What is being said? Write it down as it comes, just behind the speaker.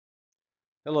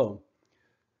Hello,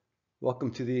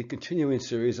 welcome to the continuing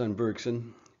series on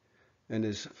Bergson and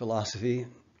his philosophy,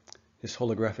 his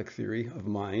holographic theory of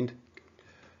mind.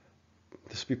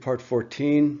 This will be part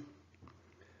 14.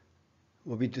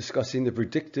 We'll be discussing the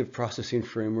predictive processing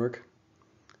framework,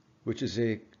 which is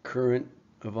a current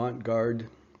avant-garde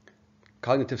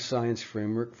cognitive science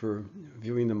framework for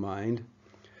viewing the mind.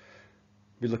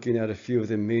 We'll be looking at a few of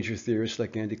the major theorists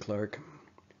like Andy Clark,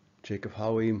 Jacob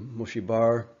Hohwy, Moshe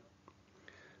Bar,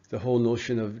 the whole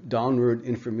notion of downward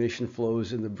information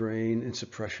flows in the brain and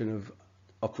suppression of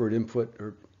upward input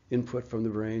or input from the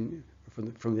brain,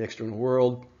 from the external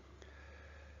world.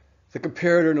 The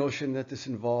comparator notion that this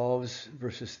involves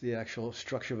versus the actual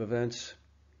structure of events.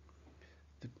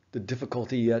 The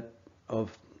difficulty yet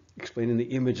of explaining the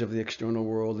image of the external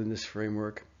world in this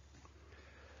framework.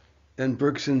 And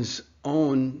Bergson's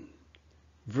own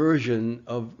version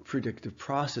of predictive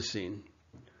processing,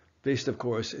 based, of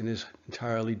course, in his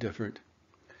entirely different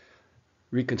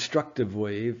reconstructive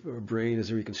wave, or brain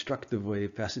as a reconstructive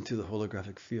wave passing through the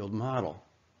holographic field model.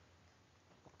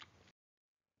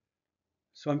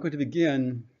 So I'm going to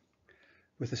begin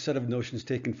with a set of notions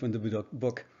taken from the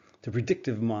book The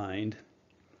Predictive Mind,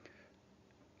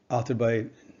 authored by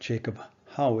Jacob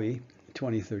Hohwy,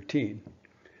 2013.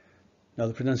 Now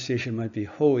the pronunciation might be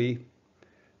Hohwy,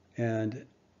 and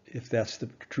if that's the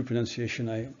true pronunciation,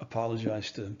 I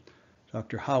apologize to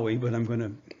Dr. Hohwy, but I'm going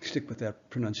to stick with that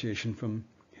pronunciation from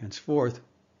henceforth.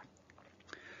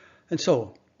 And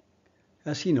so,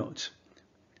 as he notes,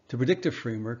 the predictive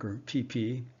framework, or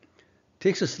PP,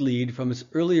 takes its lead from its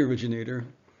early originator,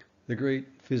 the great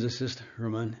physicist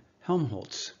Hermann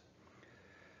Helmholtz.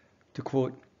 To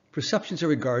quote, "Perceptions are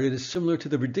regarded as similar to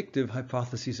the predictive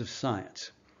hypotheses of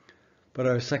science, but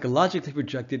are psychologically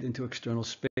projected into external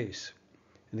space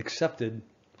and accepted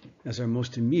as our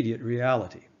most immediate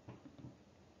reality."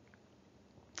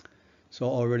 So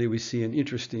already we see an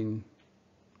interesting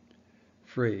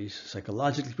phrase,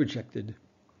 psychologically projected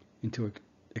into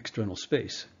external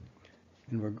space.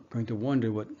 And we're going to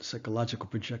wonder what psychological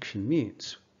projection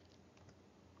means.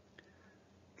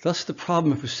 Thus, the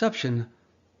problem of perception,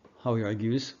 how he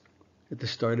argues at the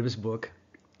start of his book,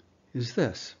 is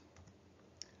this: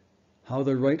 how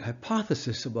the right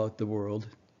hypothesis about the world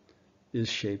is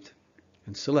shaped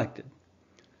and selected.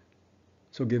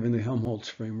 So given the Helmholtz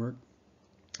framework,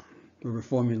 where we're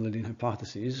formulating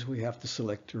hypotheses, we have to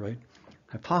select the right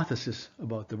hypothesis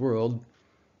about the world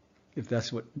if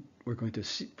that's what we're going to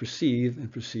perceive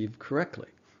and perceive correctly.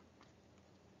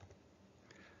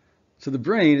 So the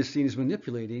brain is seen as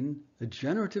manipulating a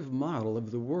generative model of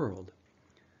the world,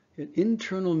 an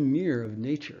internal mirror of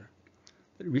nature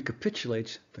that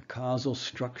recapitulates the causal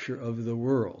structure of the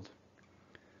world.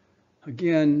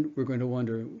 Again, we're going to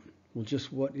wonder, well,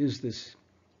 just what is this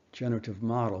generative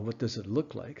model? What does it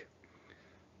look like?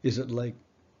 Is it like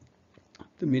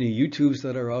the many YouTubes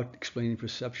that are out explaining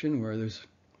perception, where there's,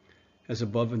 as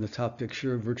above in the top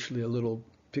picture, virtually a little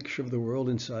picture of the world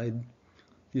inside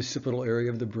the occipital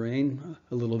area of the brain,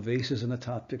 a little vase is in the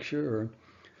top picture, or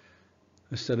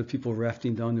a set of people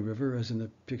rafting down the river as in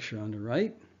the picture on the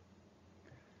right?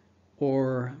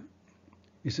 Or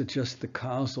is it just the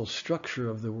causal structure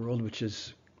of the world, which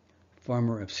is far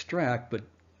more abstract, but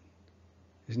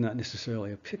is not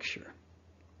necessarily a picture?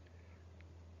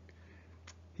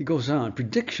 He goes on,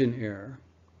 prediction error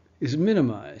is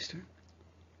minimized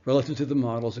relative to the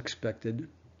model's expected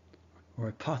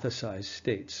or hypothesized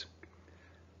states.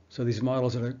 So these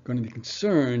models are going to be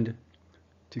concerned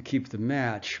to keep the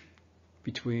match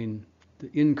between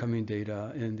the incoming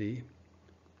data and the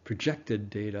projected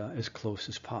data as close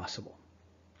as possible.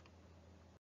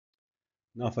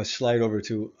 Now if I slide over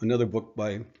to another book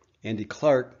by Andy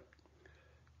Clark,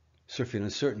 Surfing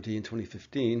Uncertainty, in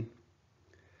 2015,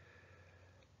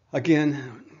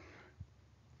 again,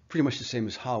 pretty much the same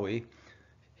as Hohwy.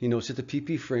 He notes that the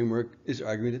PP framework is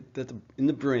arguing that in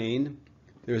the brain,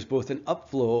 there is both an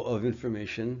upflow of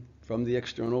information from the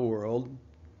external world,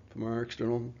 from our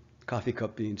external coffee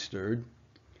cup being stirred,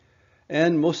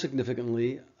 and most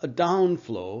significantly, a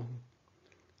downflow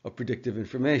of predictive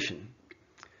information.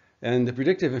 And the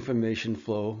predictive information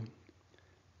flow,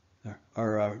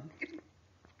 our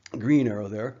green arrow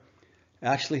there,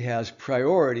 actually has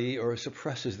priority or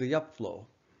suppresses the upflow,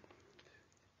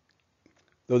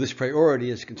 though this priority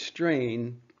is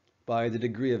constrained by the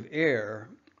degree of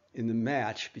error in the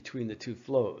match between the two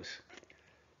flows.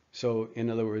 So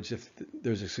in other words, if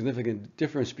there's a significant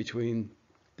difference between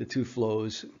the two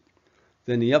flows,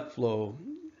 then the upflow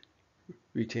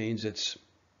retains its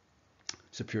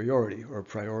superiority or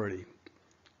priority.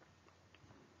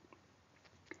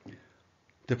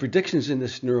 The predictions in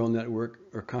this neural network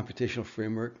or computational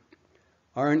framework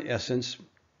are in essence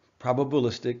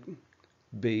probabilistic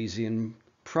Bayesian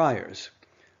priors.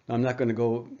 Now, I'm not going to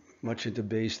go much into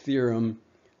Bayes' theorem.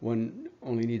 One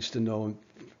only needs to know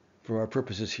for our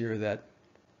purposes here that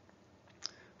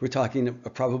we're talking a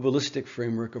probabilistic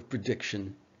framework of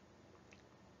prediction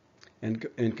and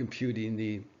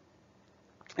computing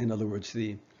in other words,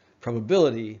 the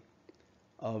probability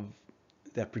of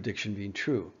that prediction being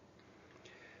true.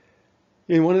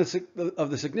 In one of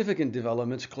the significant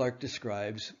developments Clark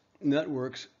describes,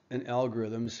 networks and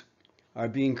algorithms are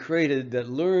being created that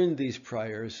learn these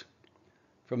priors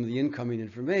from the incoming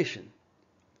information,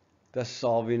 thus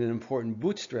solving an important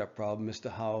bootstrap problem as to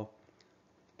how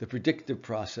the predictive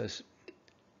process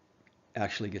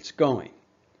actually gets going.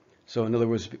 So in other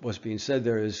words, what's being said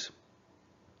there is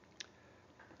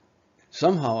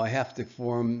somehow I have to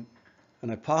form an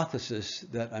hypothesis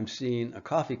that I'm seeing a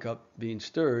coffee cup being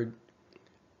stirred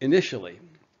initially.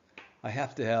 I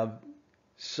have to have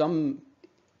some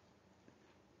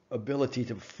ability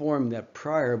to form that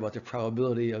prior about the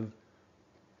probability of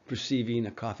perceiving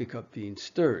a coffee cup being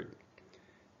stirred.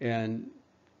 And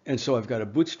so I've got a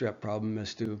bootstrap problem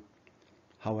as to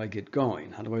how I get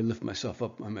going. How do I lift myself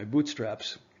up on my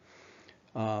bootstraps?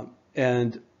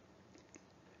 And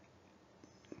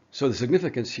so the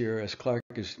significance here, as Clark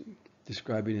is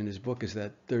describing in his book, is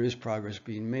that there is progress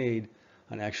being made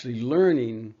on actually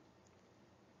learning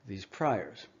these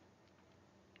priors.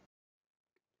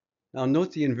 Now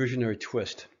note the inversionary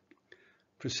twist.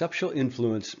 Perceptual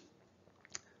influence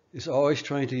is always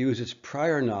trying to use its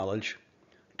prior knowledge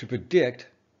to predict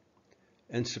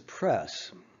and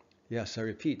suppress, yes, I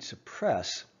repeat,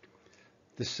 suppress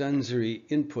the sensory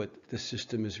input the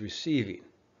system is receiving.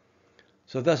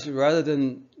 So thus, rather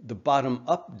than the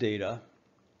bottom-up data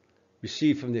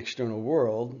received from the external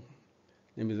world,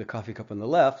 namely the coffee cup on the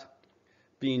left,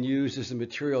 being used as the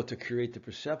material to create the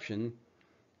perception,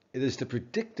 it is the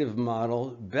predictive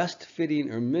model best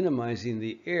fitting or minimizing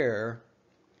the error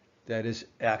that is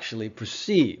actually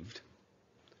perceived.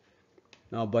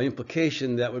 Now, by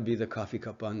implication, that would be the coffee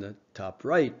cup on the top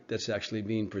right that's actually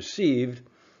being perceived.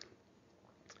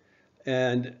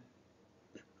 And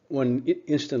one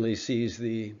instantly sees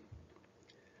the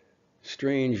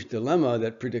strange dilemma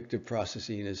that predictive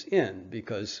processing is in,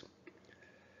 because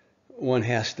one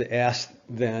has to ask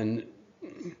then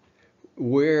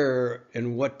where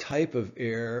and what type of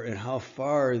error and how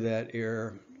far that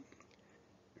error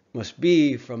must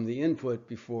be from the input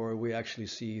before we actually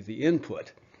see the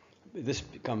input. This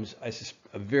becomes,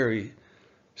 a very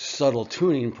subtle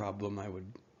tuning problem,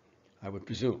 I would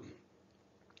presume.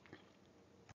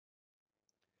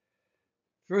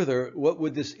 Further, what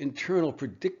would this internal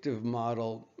predictive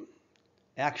model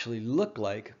actually look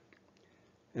like,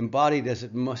 embodied as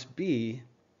it must be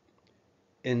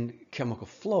in chemical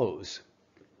flows?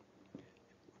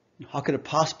 How could it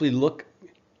possibly look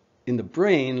in the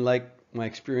brain like my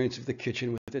experience of the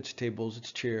kitchen with its tables,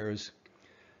 its chairs,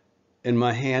 and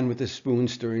my hand with a spoon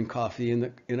stirring coffee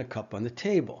in a cup on the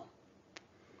table?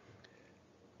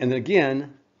 And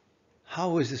again,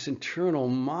 how is this internal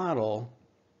model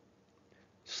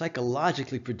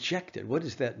psychologically projected? What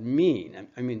does that mean?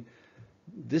 I mean,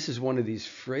 this is one of these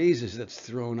phrases that's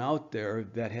thrown out there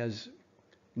that has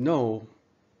no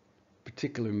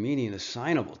particular meaning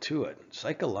assignable to it.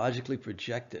 Psychologically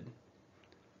projected.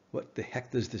 What the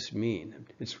heck does this mean?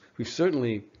 We've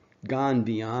certainly gone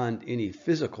beyond any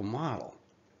physical model.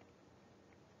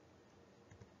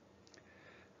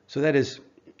 So that is,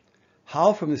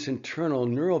 how from this internal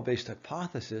neural-based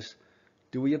hypothesis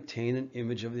do we obtain an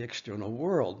image of the external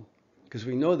world? Because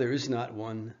we know there is not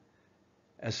one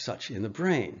as such in the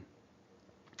brain.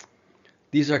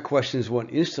 These are questions one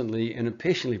instantly and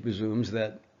impatiently presumes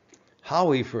that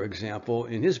Hohwy, for example,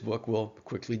 in his book, will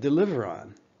quickly deliver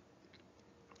on.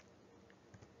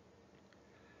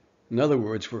 In other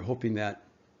words, we're hoping that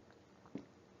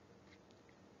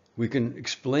we can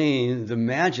explain the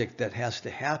magic that has to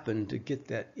happen to get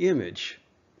that image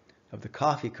of the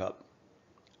coffee cup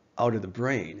out of the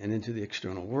brain and into the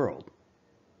external world.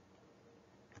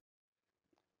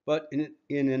 But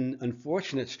in an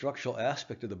unfortunate structural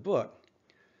aspect of the book,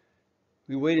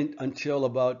 we waited until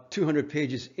about 200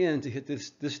 pages in to hit this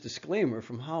disclaimer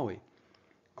from Hohwy.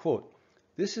 Quote,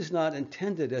 "This is not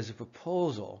intended as a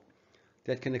proposal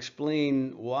that can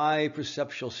explain why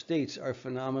perceptual states are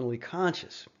phenomenally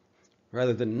conscious,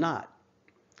 rather than not,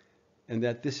 and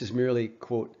that this is merely,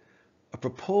 quote, a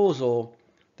proposal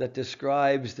that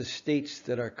describes the states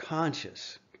that are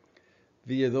conscious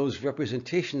via those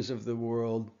representations of the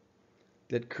world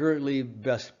that currently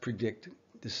best predict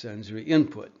the sensory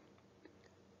input."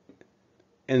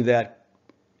 and that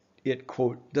it,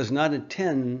 quote, does not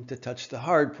intend to touch the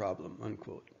hard problem,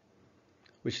 unquote,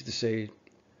 which is to say,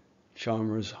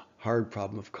 Chalmers' hard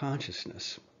problem of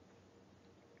consciousness.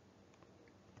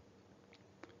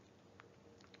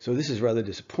 So this is rather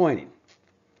disappointing,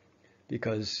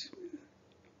 because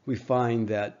we find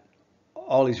that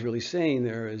all he's really saying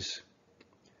there is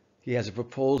he has a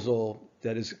proposal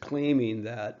that is claiming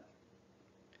that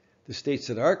the states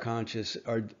that are conscious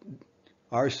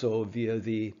are so via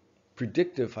the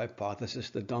predictive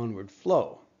hypothesis, the downward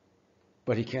flow.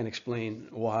 But he can't explain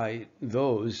why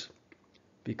those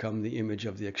become the image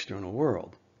of the external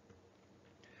world.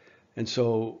 And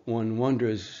so one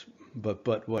wonders,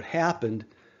 but what happened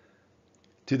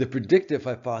to the predictive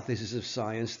hypotheses of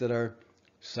science that are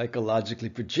psychologically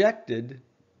projected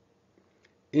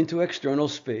into external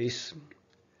space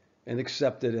and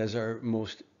accepted as our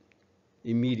most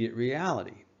immediate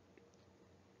reality?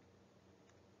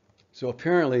 So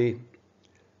apparently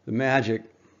the magic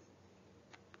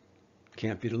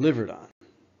can't be delivered on.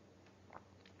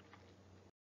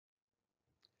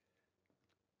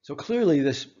 So clearly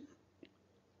this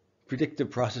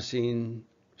predictive processing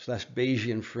 /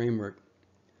 Bayesian framework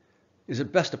is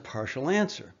at best a partial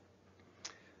answer.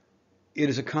 It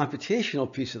is a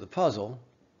computational piece of the puzzle,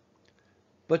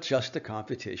 but just a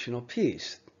computational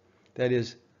piece. That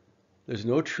is, there's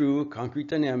no true concrete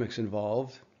dynamics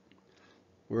involved.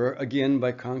 Where, again,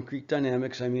 by concrete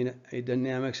dynamics, I mean a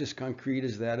dynamics as concrete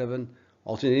as that of an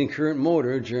alternating current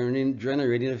motor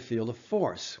generating a field of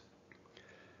force.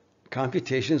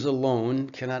 Computations alone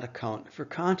cannot account for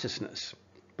consciousness.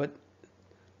 But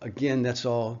again, that's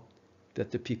all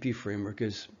that the PP framework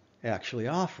is actually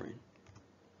offering.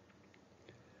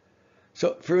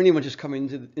 So for anyone just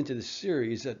coming into this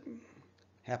series that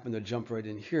happened to jump right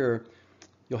in here,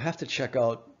 you'll have to check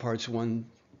out parts 1,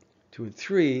 2, and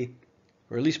 3,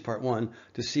 or at least part 1,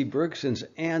 to see Bergson's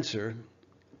answer,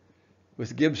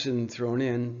 with Gibson thrown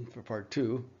in for part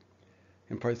 2,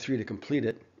 and part 3 to complete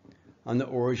it, on the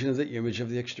origin of the image of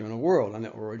the external world, on the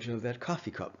origin of that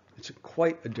coffee cup. It's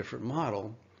quite a different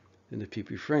model than the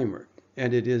PP framework,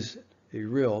 and it is a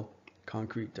real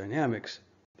concrete dynamics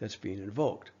that's being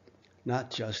invoked,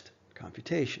 not just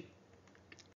computation.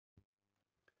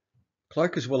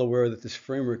 Clarke is well aware that this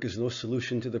framework is no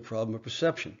solution to the problem of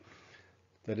perception,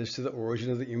 that is, to the origin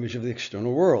of the image of the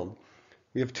external world.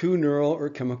 We have two neural or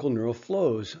chemical neural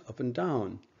flows, up and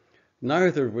down,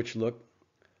 neither of which look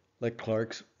like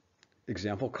Clarke's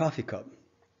example coffee cup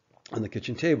on the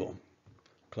kitchen table.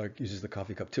 Clarke uses the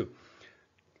coffee cup too.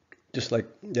 Just like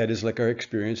that is like our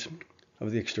experience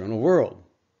of the external world.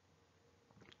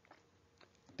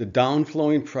 The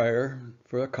downflowing prior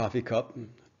for a coffee cup,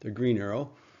 the green arrow,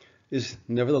 is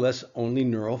nevertheless only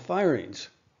neural firings.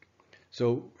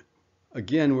 So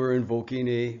again, we're invoking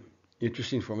an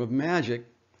interesting form of magic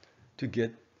to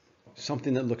get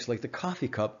something that looks like the coffee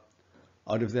cup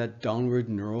out of that downward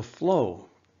neural flow,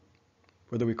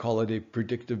 whether we call it a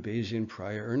predictive Bayesian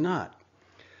prior or not.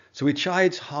 So he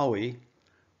chides Hohwy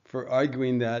for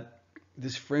arguing that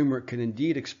this framework can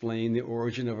indeed explain the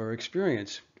origin of our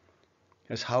experience,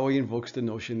 as Hohwy invokes the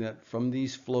notion that from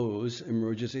these flows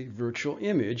emerges a virtual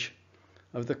image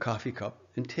of the coffee cup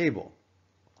and table.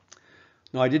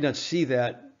 Now, I did not see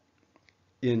that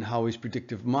in Hohwy's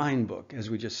Predictive Mind book. As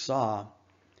we just saw,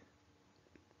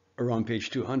 around page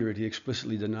 200, he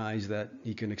explicitly denies that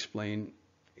he can explain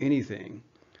anything.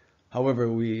 However,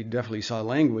 we definitely saw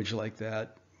language like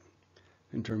that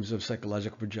in terms of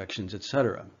psychological projections,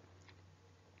 etc.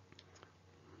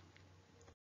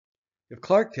 If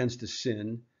Clarke tends to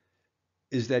sin,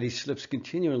 is that he slips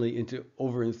continually into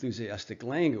over-enthusiastic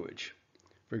language.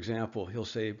 For example, he'll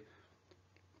say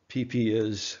PP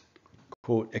is,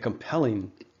 quote, a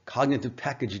compelling cognitive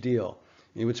package deal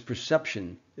in which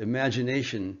perception,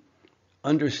 imagination,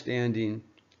 understanding,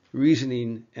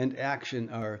 reasoning, and action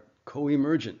are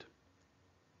co-emergent.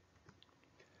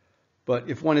 But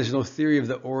if one has no theory of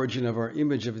the origin of our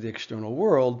image of the external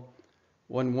world,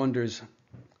 one wonders,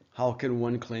 how can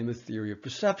one claim a theory of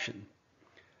perception?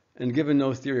 And given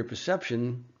no theory of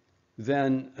perception,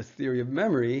 then a theory of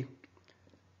memory,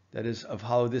 that is, of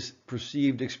how this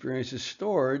perceived experience is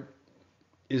stored,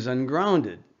 is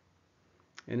ungrounded.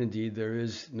 And indeed, there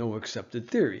is no accepted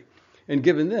theory. And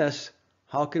given this,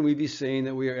 how can we be saying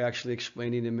that we are actually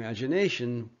explaining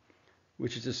imagination,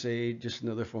 which is to say, just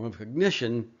another form of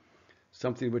cognition,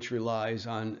 something which relies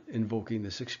on invoking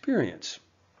this experience?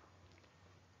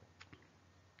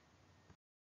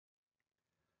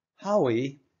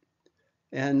 Hohwy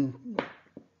and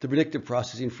the predictive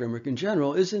processing framework in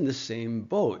general is in the same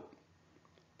boat.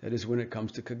 That is, when it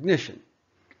comes to cognition.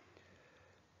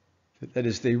 That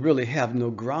is, they really have no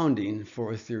grounding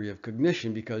for a theory of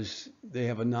cognition because they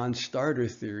have a non-starter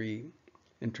theory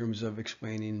in terms of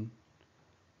explaining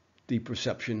the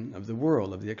perception of the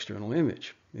world, of the external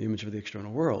image, the image of the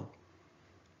external world.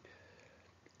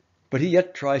 But he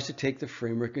yet tries to take the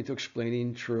framework into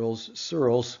explaining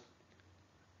Searle's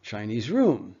Chinese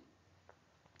room.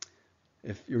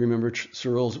 If you remember,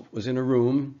 Searle was in a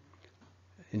room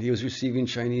and he was receiving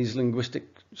Chinese linguistic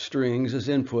strings as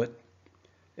input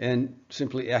and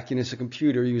simply acting as a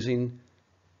computer using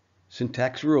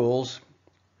syntax rules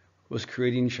was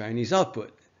creating Chinese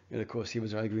output. And of course, he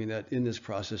was arguing that in this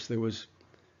process, there was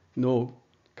no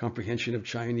comprehension of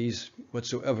Chinese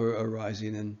whatsoever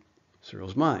arising in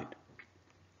Searle's mind.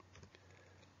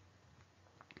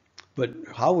 But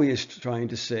Hohwy is trying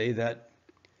to say that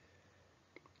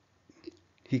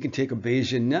he can take a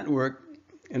Bayesian network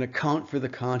and account for the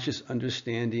conscious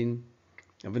understanding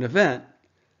of an event,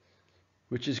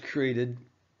 which is created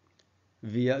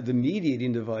via the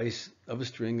mediating device of a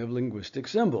string of linguistic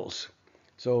symbols.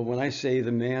 So when I say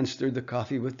the man stirred the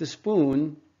coffee with the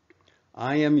spoon,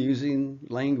 I am using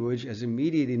language as a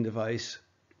mediating device,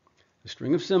 a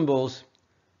string of symbols,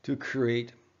 to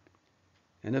create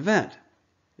an event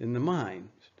in the mind.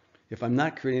 If I'm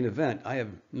not creating an event, I have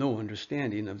no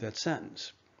understanding of that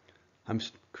sentence. I'm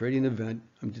creating an event,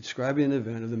 I'm describing an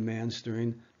event of the man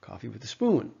stirring coffee with a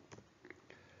spoon.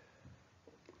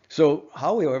 So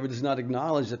Hohwy, however, does not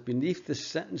acknowledge that beneath the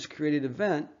sentence-created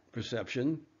event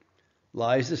perception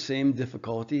lies the same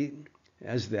difficulty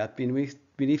as that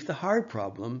beneath the hard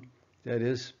problem. That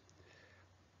is,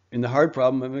 in the hard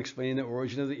problem, I'm explaining the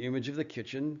origin of the image of the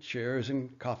kitchen, chairs,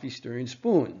 and coffee stirring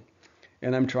spoon.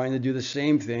 And I'm trying to do the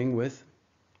same thing with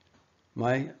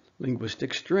my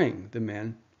linguistic string. The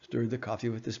man stirred the coffee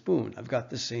with the spoon. I've got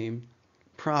the same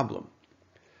problem.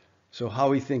 So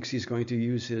Hohwy thinks he's going to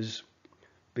use his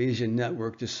Bayesian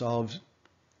network to solve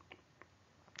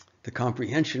the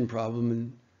comprehension problem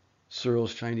in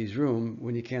Searle's Chinese room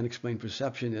when he can't explain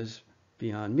perception is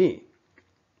beyond me.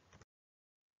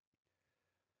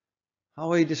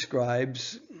 Hohwy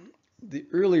describes the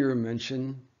earlier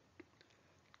mentioned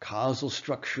causal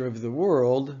structure of the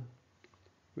world,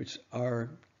 which are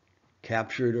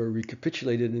captured or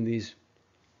recapitulated in these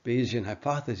Bayesian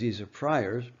hypotheses or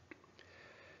priors,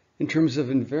 in terms of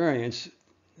invariance,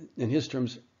 in his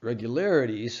terms,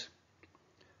 regularities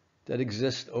that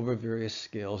exist over various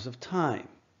scales of time.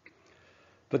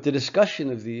 But the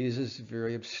discussion of these is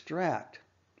very abstract.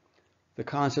 The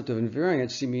concept of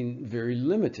invariance seeming very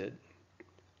limited,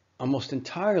 almost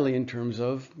entirely in terms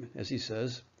of, as he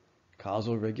says,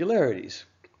 causal regularities.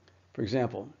 For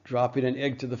example, dropping an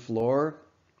egg to the floor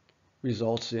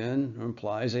results in or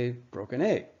implies a broken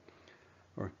egg.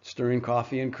 Or stirring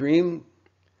coffee and cream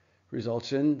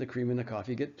results in the cream and the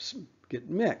coffee get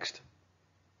mixed.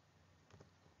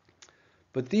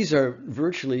 But these are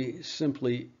virtually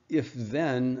simply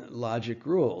if-then logic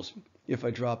rules. If I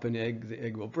drop an egg, the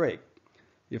egg will break.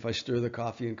 If I stir the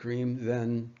coffee and cream,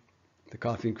 then the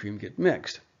coffee and cream get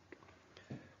mixed.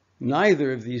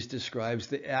 Neither of these describes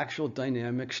the actual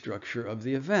dynamic structure of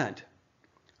the event,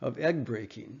 of egg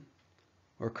breaking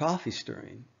or coffee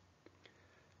stirring.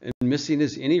 And missing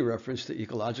is any reference to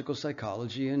ecological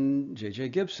psychology and J.J.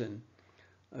 Gibson,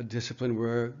 a discipline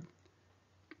where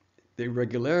the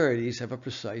regularities have a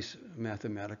precise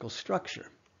mathematical structure.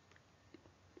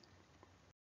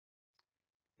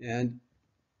 And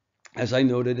as I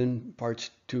noted in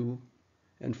parts 2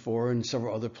 and 4 and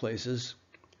several other places,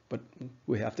 but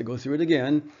we have to go through it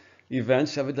again,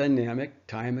 events have a dynamic,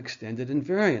 time-extended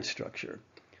invariance structure.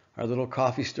 Our little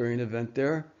coffee stirring event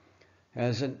there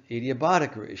has an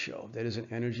adiabatic ratio, that is an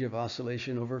energy of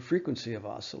oscillation over frequency of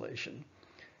oscillation.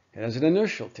 It has an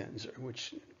inertial tensor,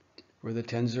 where the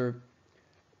tensor,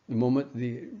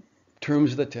 the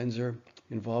terms of the tensor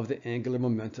involve the angular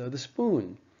momenta of the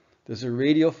spoon. There's a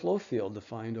radial flow field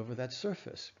defined over that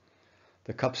surface.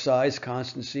 The cup size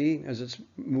constancy, as it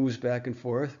moves back and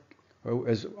forth, or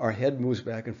as our head moves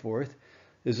back and forth,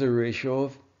 is a ratio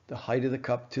of the height of the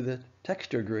cup to the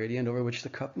texture gradient over which the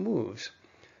cup moves.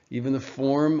 Even the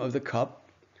form of the cup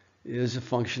is a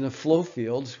function of flow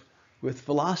fields with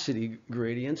velocity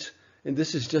gradients, and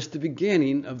this is just the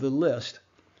beginning of the list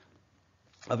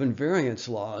of invariance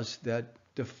laws that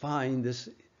define this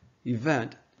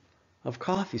event of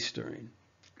coffee stirring.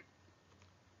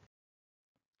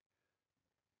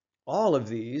 All of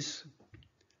these,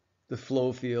 the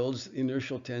flow fields, the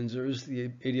inertial tensors, the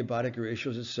adiabatic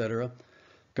ratios, etc.,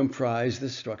 comprise the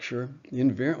structure,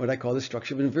 what I call the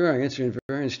structure of invariance, or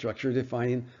invariance structure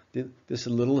defining this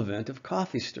little event of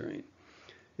coffee stirring.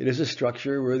 It is a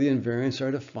structure where the invariants are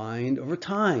defined over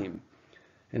time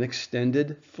an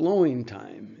extended flowing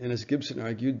time. And as Gibson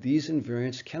argued, these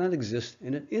invariants cannot exist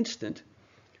in an instant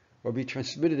or be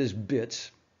transmitted as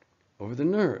bits over the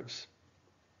nerves.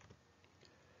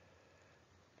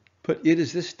 But it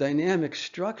is this dynamic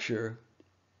structure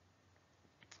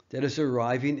that is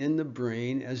arriving in the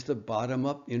brain as the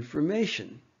bottom-up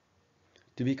information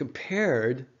to be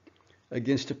compared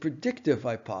against a predictive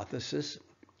hypothesis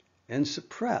and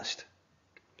suppressed.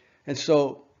 And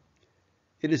so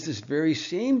it is this very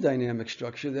same dynamic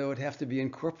structure that would have to be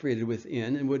incorporated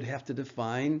within and would have to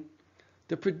define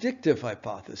the predictive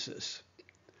hypothesis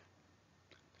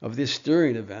of this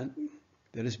stirring event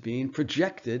that is being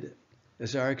projected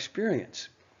as our experience.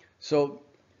 So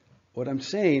what I'm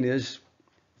saying is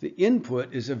the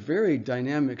input is a very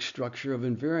dynamic structure of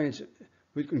invariance.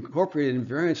 We've incorporated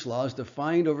invariance laws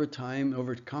defined over time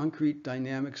over concrete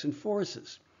dynamics and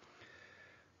forces.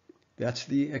 That's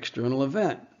the external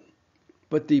event.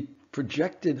 But the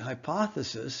projected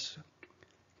hypothesis,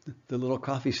 the little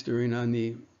coffee stirring on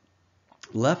the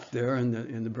left there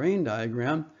in the brain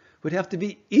diagram, would have to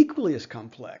be equally as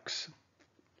complex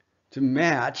to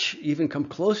match, even come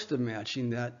close to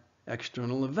matching that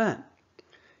external event.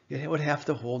 It would have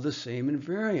to hold the same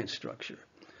invariant structure.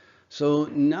 So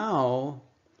now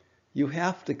you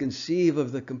have to conceive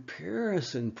of the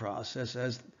comparison process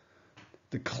as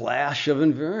the clash of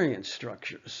invariant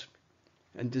structures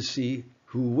and to see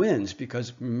who wins.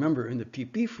 Because remember, in the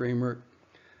PP framework,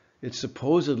 it's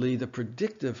supposedly the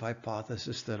predictive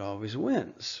hypothesis that always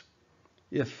wins.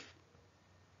 If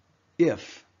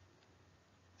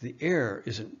the error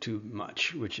isn't too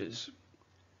much, which is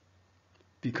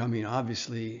becoming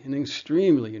obviously an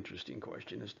extremely interesting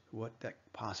question as to what that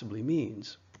possibly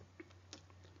means.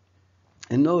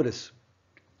 And notice,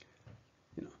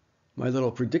 my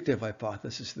little predictive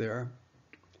hypothesis there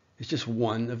is just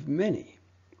one of many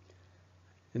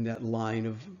in that line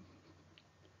of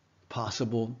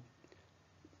possible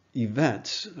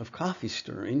events of coffee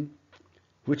stirring.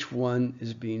 Which one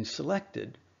is being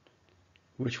selected?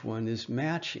 Which one is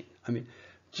matching? I mean,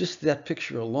 just that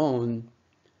picture alone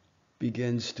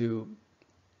begins to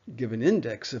give an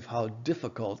index of how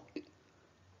difficult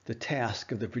the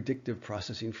task of the predictive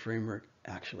processing framework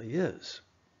actually is.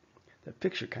 That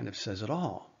picture kind of says it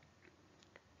all.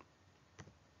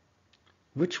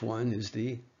 Which one is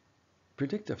the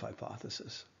predictive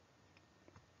hypothesis?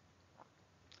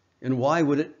 And why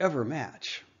would it ever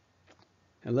match?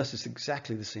 Unless it's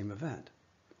exactly the same event.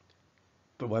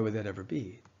 But why would that ever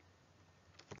be?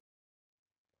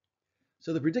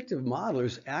 So the predictive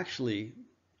modelers actually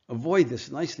avoid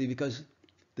this nicely because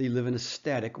they live in a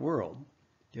static world.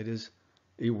 It is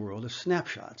a world of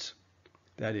snapshots.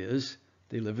 That is,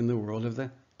 they live in the world of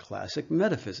the classic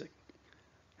metaphysic,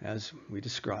 as we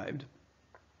described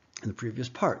in the previous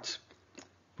parts,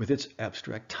 with its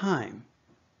abstract time.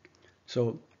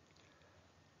 So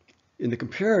in the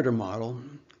comparator model,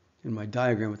 in my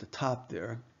diagram at the top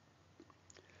there,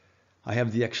 I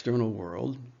have the external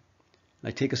world.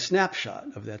 I take a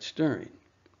snapshot of that stirring.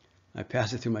 I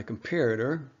pass it through my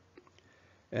comparator,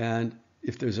 and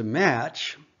if there's a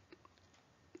match,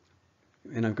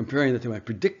 and I'm comparing it to my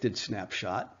predicted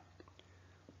snapshot,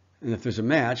 and if there's a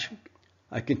match,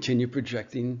 I continue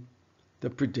projecting the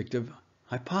predictive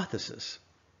hypothesis.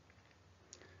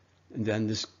 And then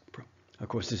this, of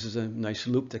course, this is a nice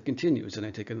loop that continues, and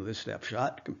I take another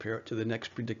snapshot, compare it to the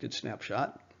next predicted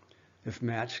snapshot. If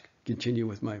match, continue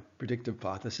with my predictive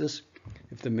hypothesis.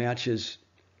 If the match is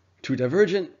too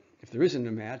divergent, if there isn't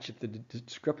a match, if the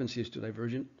discrepancy is too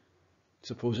divergent,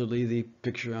 supposedly the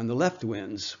picture on the left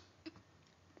wins.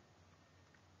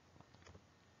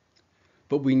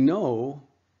 But we know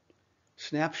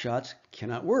snapshots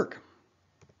cannot work.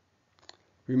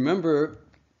 Remember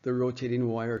the rotating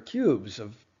wire cubes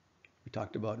we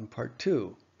talked about in part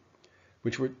 2,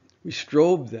 which we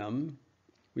strobed them.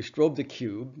 We strobed the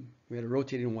cube. We had a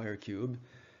rotating wire cube,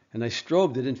 and I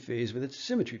strobed it in phase with its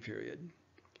symmetry period.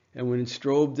 And when it's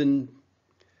strobed in,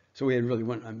 so we had really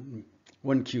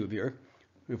one cube here.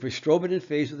 If we strobe it in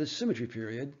phase with its symmetry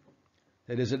period,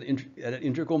 that is at an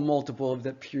integral multiple of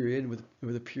that period,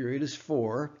 where the period is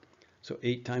 4, so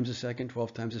 8 times a second,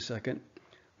 12 times a second,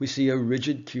 we see a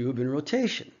rigid cube in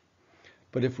rotation.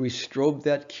 But if we strobe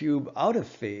that cube out of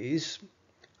phase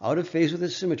with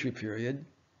its symmetry period,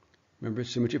 remember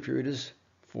symmetry period is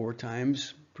 4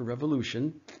 times per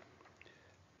revolution,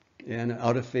 and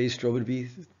out of phase strobe would be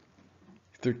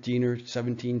 13 or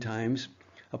 17 times.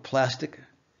 A plastic,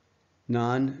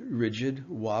 non-rigid,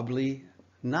 wobbly,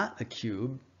 not a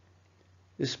cube,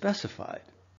 is specified.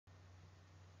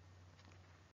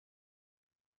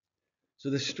 So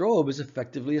the strobe is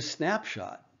effectively a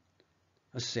snapshot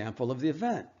a sample of the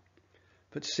event.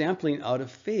 But sampling out of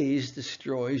phase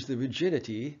destroys the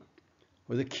rigidity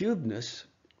or the cubeness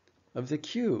of the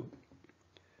cube.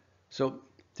 So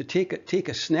to take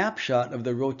a snapshot of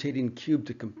the rotating cube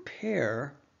to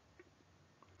compare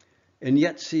and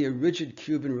yet see a rigid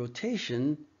cube in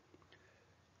rotation,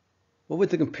 what would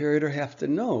the comparator have to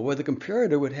know? Well, the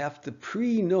comparator would have to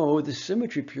pre-know the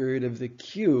symmetry period of the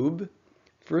cube.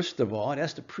 First of all, it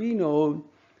has to pre-know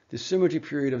the symmetry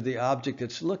period of the object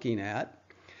it's looking at.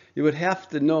 It would have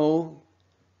to know,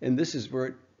 and this is where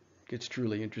it gets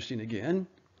truly interesting again,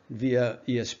 via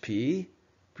ESP,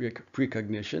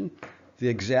 precognition, the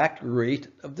exact rate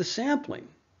of the sampling.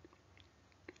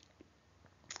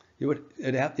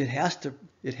 It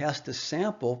has to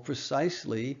sample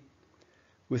precisely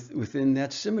within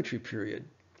that symmetry period,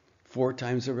 4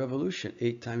 times a revolution,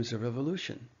 8 times a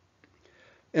revolution.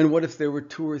 And what if there were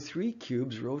 2 or 3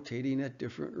 cubes rotating at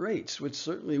different rates, which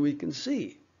certainly we can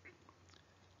see?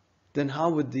 Then how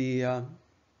would the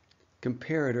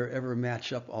comparator ever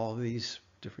match up all these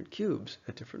different cubes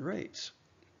at different rates?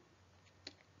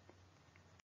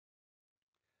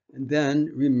 And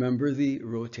then remember the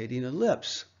rotating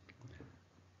ellipse.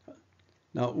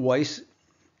 Now, Weiss,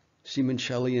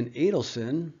 Simoncelli, and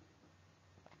Adelson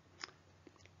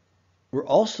were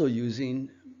also using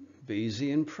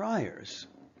Bayesian priors.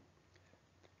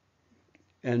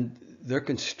 And their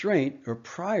constraint or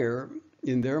prior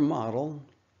in their model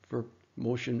for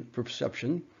motion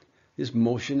perception is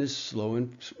motion is slow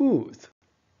and smooth.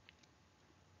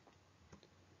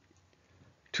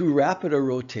 Too rapid a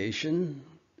rotation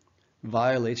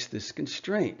violates this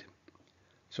constraint.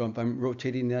 So if I'm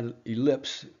rotating that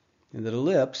ellipse, and that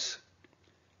ellipse,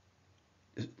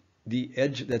 the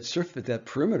edge, that surface, that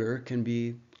perimeter can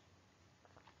be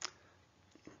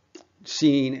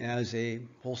seen as a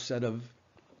whole set of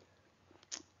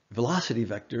velocity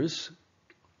vectors.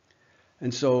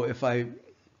 And so if I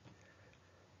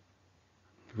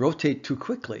rotate too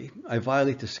quickly, I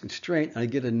violate this constraint and I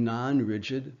get a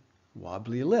non-rigid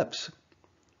wobbly ellipse.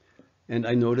 And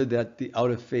I noted that the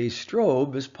out-of-phase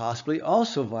strobe is possibly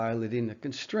also violating a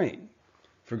constraint.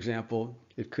 For example,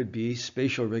 it could be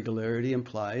spatial regularity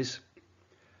implies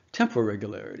temporal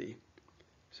regularity.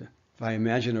 So if I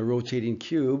imagine a rotating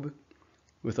cube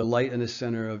with a light in the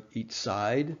center of each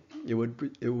side, it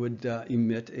would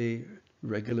emit a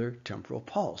regular temporal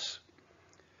pulse.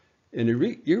 An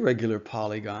irregular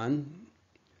polygon,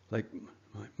 like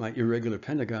my irregular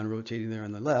pentagon rotating there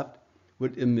on the left,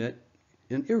 would emit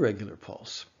an irregular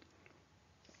pulse.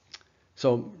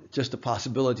 So just a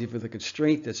possibility for the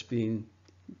constraint that's being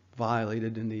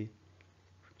violated in the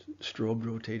strobe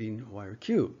rotating wire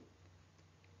cube.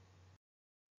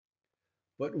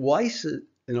 But Weiss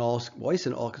and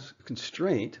all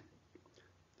constraint,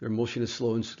 their motion is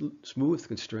slow and smooth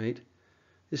constraint,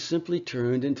 is simply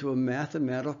turned into a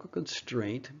mathematical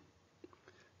constraint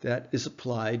that is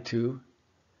applied to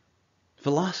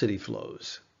velocity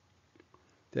flows.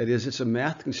 That is, it's a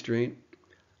math constraint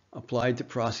applied to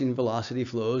processing velocity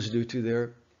flows due to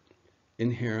their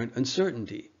inherent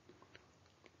uncertainty.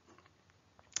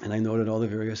 And I noted all the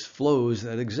various flows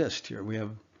that exist here. We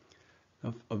have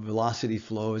a velocity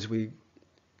flow as we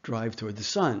drive toward the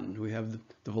sun. We have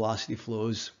the velocity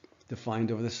flows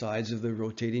defined over the sides of the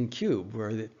rotating cube,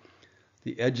 where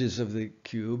the edges of the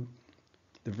cube,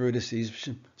 the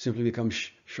vertices, simply become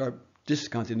sharp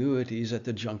discontinuities at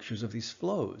the junctures of these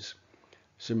flows.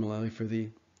 Similarly,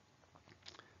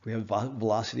 we have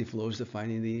velocity flows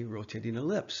defining the rotating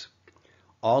ellipse.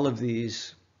 All of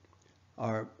these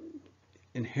are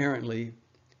inherently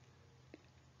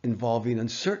involving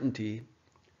uncertainty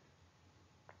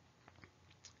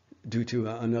due to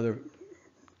another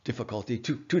difficulty,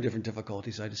 two different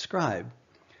difficulties I described.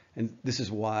 And this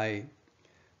is why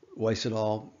Weiss et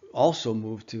al. Also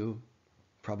moved to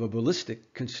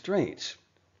probabilistic constraints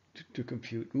to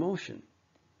compute motion.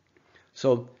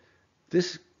 So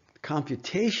this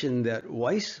computation that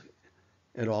Weiss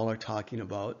et al. Are talking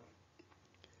about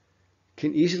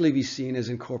can easily be seen as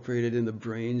incorporated in the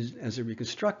brain as a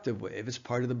reconstructive wave. It's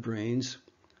part of the brain's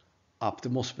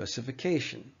optimal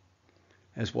specification.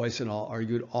 As Weiss et al.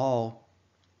 Argued, all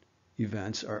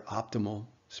events are optimal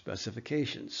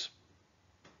specifications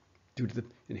due to the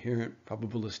inherent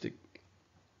probabilistic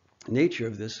nature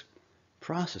of this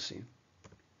processing.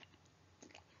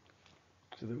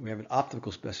 So that we have an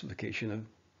optical specification of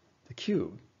the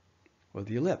cube or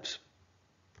the ellipse.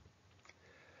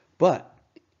 But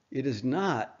it is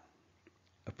not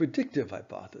a predictive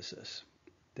hypothesis.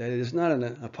 That it is not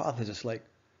an hypothesis like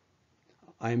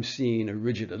I'm seeing a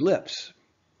rigid ellipse.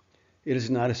 It is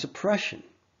not a suppression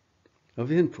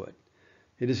of input.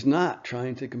 It is not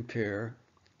trying to compare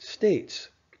states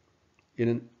in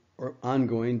an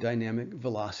ongoing dynamic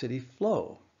velocity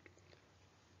flow.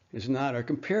 It's not our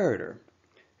comparator.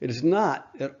 It is not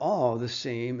at all the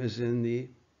same as in the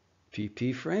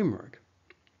PP framework.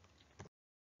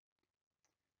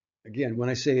 Again, when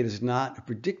I say it is not a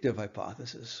predictive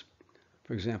hypothesis,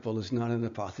 for example, it's not an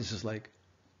hypothesis like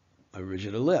a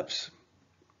rigid ellipse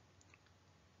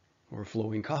or a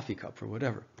flowing coffee cup or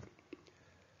whatever.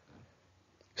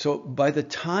 So by the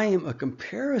time a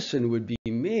comparison would be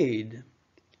made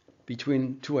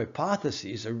between two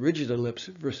hypotheses, a rigid ellipse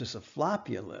versus a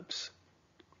floppy ellipse,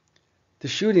 the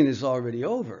shooting is already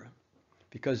over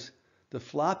because the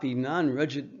floppy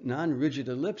non-rigid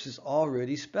ellipse is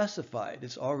already specified.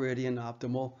 It's already an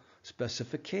optimal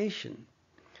specification.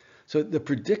 So the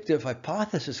predictive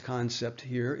hypothesis concept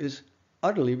here is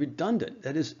utterly redundant.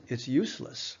 That is, it's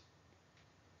useless.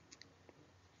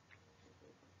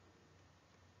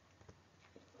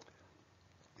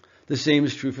 The same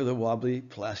is true for the wobbly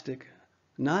plastic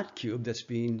knot cube that's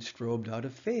being strobed out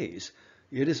of phase.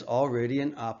 It is already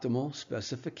an optimal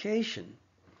specification.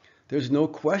 There's no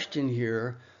question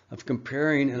here of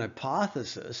comparing an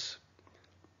hypothesis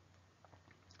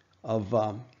of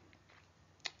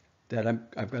that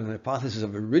I've got an hypothesis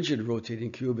of a rigid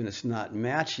rotating cube and it's not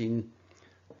matching.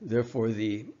 Therefore,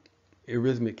 the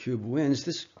arrhythmic cube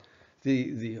wins.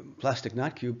 The plastic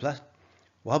knot cube,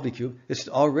 wobbly cube, it's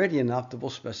already an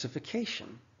optimal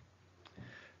specification.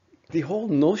 The whole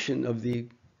notion of the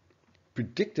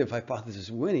predictive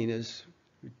hypothesis winning is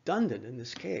redundant in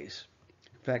this case.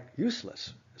 In fact,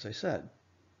 useless, as I said.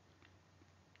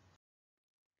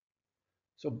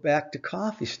 So back to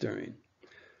coffee stirring.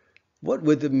 What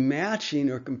would the matching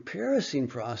or comparison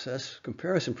process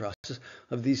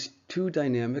of these two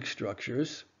dynamic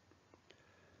structures,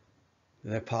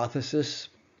 the hypothesis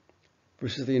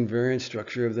versus the invariant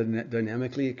structure of the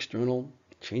dynamically external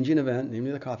changing event,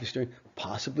 namely the coffee stirring,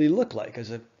 possibly look like,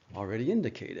 as I've already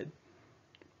indicated?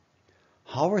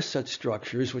 How are such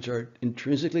structures, which are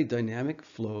intrinsically dynamic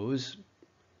flows,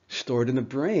 stored in the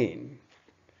brain?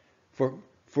 For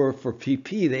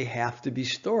PP, they have to be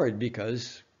stored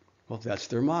because, well, that's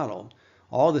their model.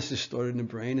 All this is stored in the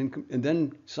brain and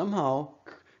then somehow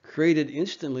created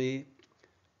instantly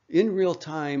in real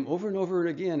time over and over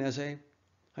again as a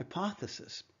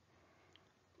hypothesis.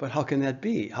 But how can that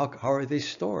be? How are they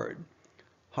stored?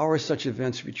 How are such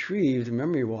events retrieved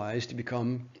memory-wise to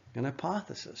become an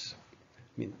hypothesis?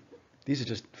 I mean, these are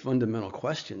just fundamental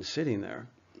questions sitting there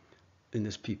in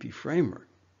this PP framework.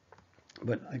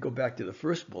 But I go back to the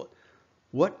first bullet.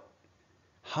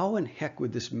 How in heck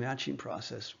would this matching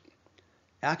process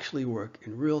actually work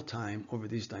in real time over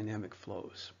these dynamic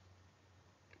flows?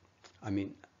 I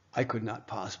mean, I could not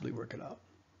possibly work it out.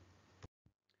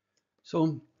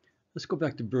 So let's go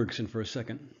back to Bergson for a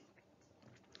second.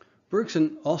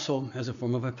 Bergson also has a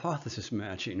form of hypothesis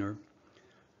matching, or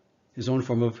his own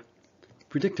form of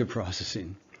predictive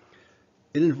processing.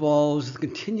 It involves the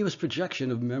continuous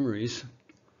projection of memories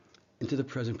into the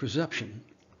present perception.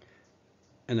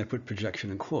 And I put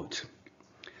projection in quotes.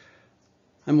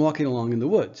 I'm walking along in the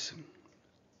woods.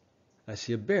 I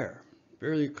see a bear,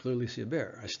 very clearly see a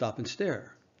bear. I stop and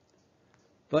stare.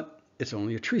 But it's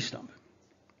only a tree stump.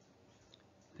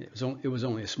 It was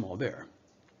only a small bear.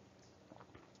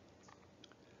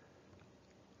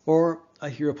 Or I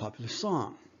hear a popular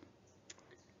song.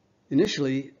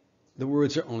 Initially, the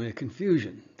words are only a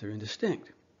confusion. They're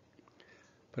indistinct.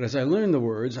 But as I learn the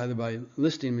words, either by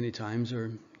listening many times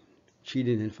or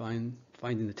cheating and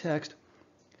finding the text,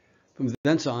 from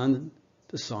thence on,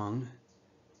 the song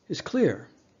is clear.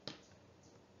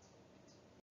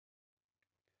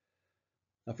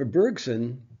 Now for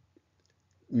Bergson,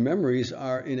 memories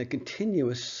are in a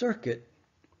continuous circuit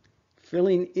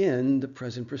filling in the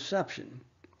present perception.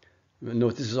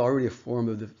 Note this is already a form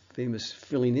of the famous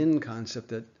filling in concept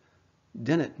that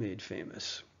Dennett made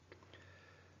famous.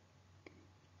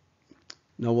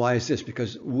 Now why is this?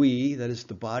 Because we, that is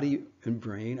the body and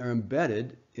brain, are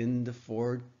embedded in the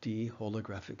 4D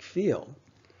holographic field.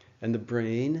 And the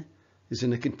brain is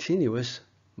in a continuous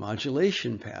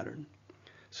modulation pattern.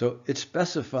 So it's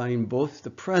specifying both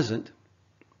the present,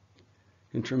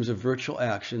 in terms of virtual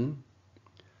action,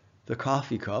 the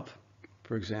coffee cup,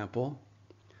 for example,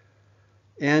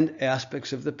 and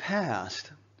aspects of the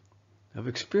past, of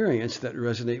experience that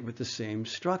resonate with the same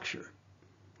structure.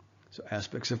 So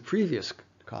aspects of previous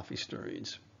coffee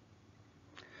stirrings.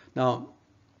 Now,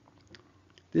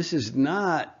 this is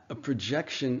not a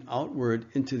projection outward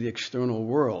into the external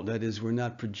world. That is, we're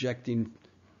not projecting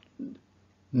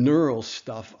neural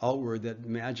stuff outward that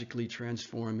magically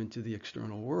transform into the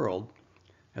external world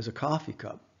as a coffee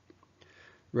cup.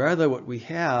 Rather, what we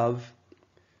have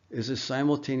is a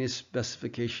simultaneous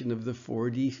specification of the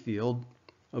 4D field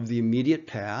of the immediate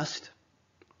past,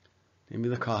 maybe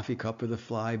the coffee cup or the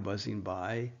fly buzzing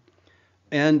by,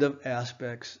 and of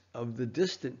aspects of the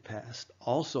distant past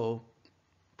also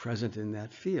present in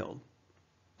that field.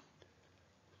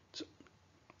 So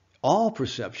all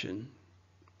perception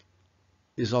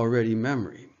is already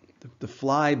memory. The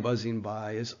fly buzzing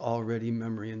by is already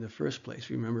memory in the first place.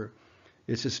 Remember,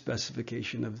 it's a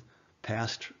specification of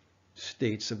past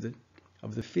states of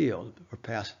the field,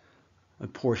 or a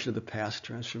portion of the past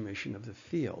transformation of the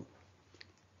field.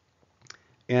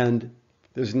 And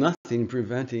there's nothing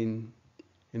preventing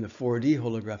in the 4D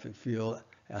holographic field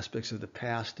aspects of the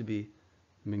past to be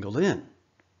mingled in.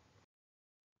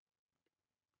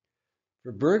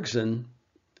 For Bergson,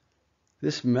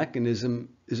 this mechanism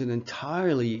is an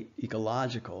entirely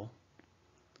ecological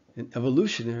and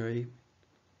evolutionary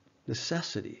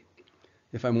necessity.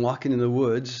 If I'm walking in the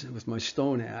woods with my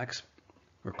stone axe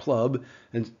or club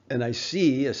and I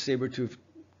see a saber-toothed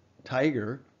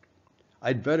tiger,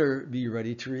 I'd better be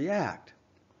ready to react.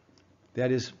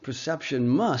 That is, perception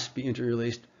must be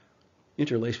interlaced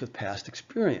with past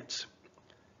experience.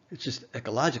 It's just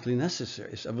ecologically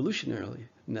necessary. It's evolutionarily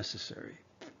necessary.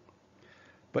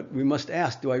 But we must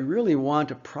ask, do I really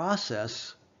want a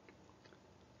process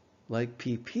like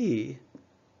PP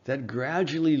that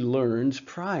gradually learns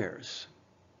priors,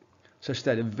 such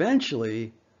that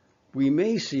eventually we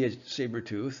may see a saber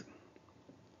tooth,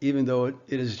 even though it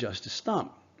is just a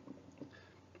stump,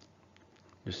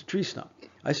 just a tree stump?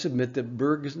 I submit that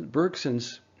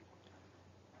Bergson's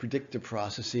predictive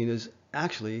processing is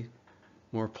actually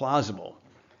more plausible.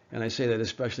 And I say that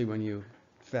especially when you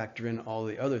factor in all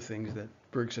the other things that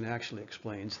Bergson actually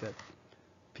explains that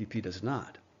PP does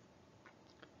not.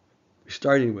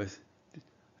 Starting with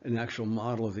an actual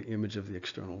model of the image of the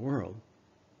external world.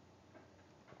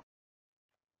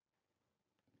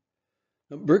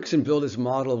 Now, Bergson built his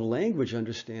model of language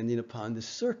understanding upon this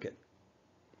circuit.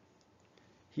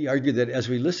 He argued that as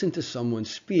we listen to someone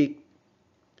speak,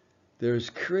 there's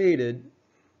created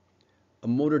a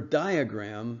motor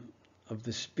diagram of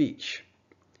the speech,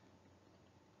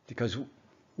 because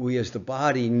we as the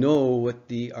body know what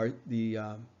the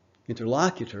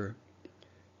interlocutor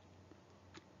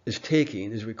is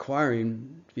taking, is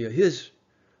requiring via his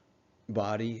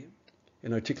body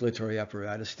and articulatory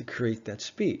apparatus to create that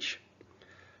speech.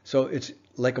 So it's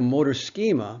like a motor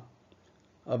schema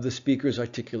of the speaker's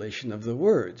articulation of the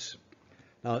words.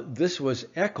 Now, this was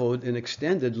echoed and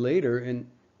extended later in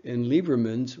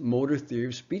Lieberman's motor theory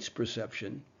of speech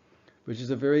perception, which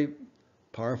is a very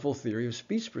powerful theory of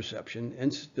speech perception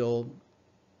and still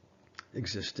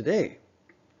exists today.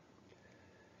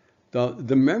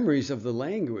 The memories of the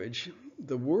language,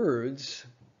 the words,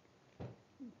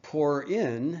 pour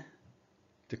in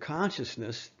to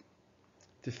consciousness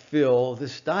to fill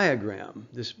this diagram,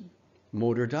 this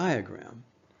motor diagram.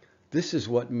 This is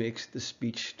what makes the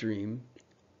speech stream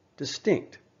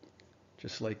distinct,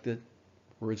 just like the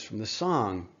words from the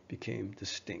song became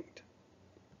distinct.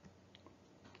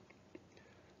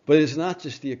 But it's not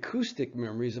just the acoustic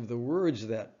memories of the words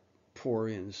that pour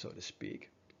in, so to speak.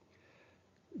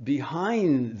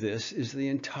 Behind this is the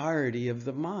entirety of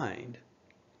the mind,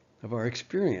 of our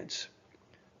experience.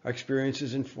 Our experience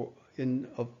is in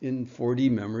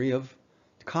 4D memory of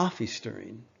coffee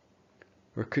stirring,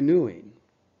 or canoeing,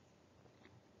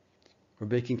 or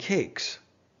baking cakes.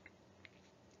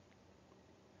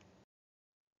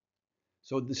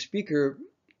 So the speaker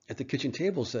at the kitchen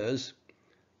table says,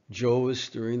 Joe is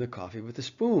stirring the coffee with a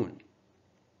spoon.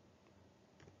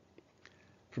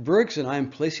 For Bergson, I am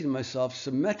placing myself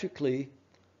symmetrically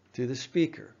to the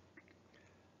speaker.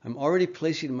 I'm already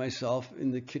placing myself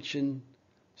in the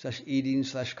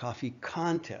kitchen/eating/coffee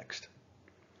context,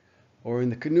 or in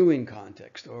the canoeing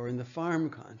context, or in the farm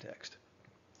context,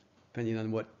 depending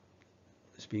on what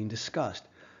is being discussed.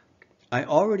 I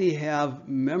already have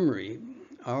memory.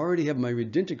 I already have my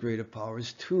redintegrative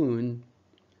powers tuned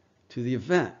to the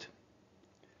event,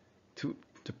 to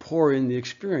pour in the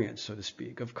experience, so to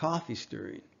speak, of coffee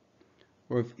stirring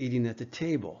or of eating at the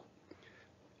table.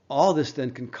 All this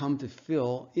then can come to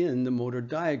fill in the motor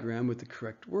diagram with the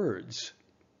correct words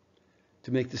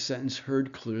to make the sentence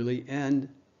heard clearly and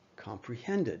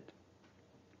comprehended.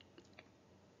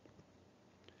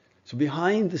 So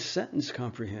behind the sentence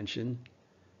comprehension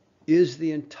is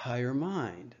the entire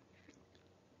mind,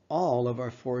 all of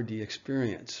our 4D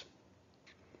experience.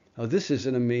 Now, this is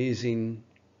an amazing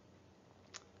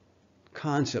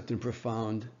concept and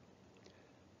profound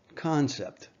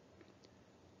concept.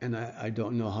 And I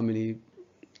don't know how many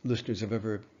listeners have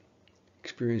ever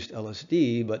experienced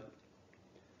LSD, but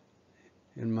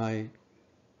in my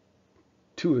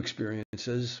two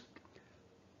experiences,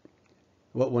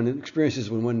 what one experiences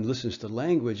when one listens to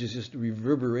language is just a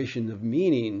reverberation of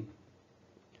meaning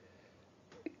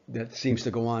that seems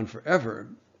to go on forever.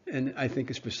 And I think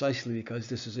it's precisely because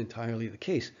this is entirely the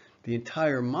case. The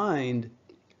entire mind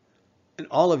and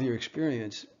all of your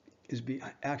experience is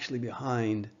actually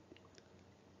behind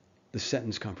the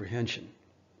sentence comprehension,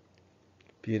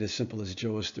 be it as simple as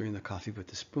Joe is stirring the coffee with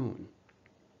the spoon.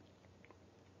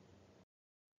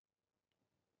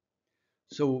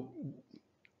 So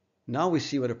now we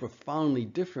see what a profoundly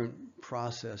different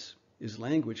process is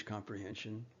language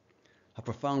comprehension, how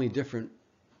profoundly different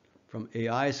from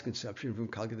AI's conception, from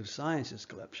cognitive science's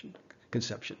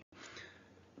conception.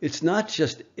 It's not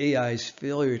just AI's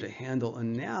failure to handle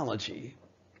analogy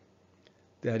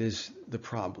that is the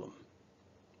problem.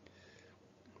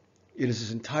 It is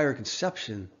this entire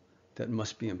conception that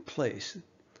must be in place.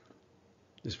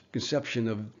 This conception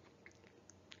of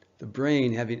the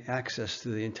brain having access to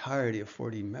the entirety of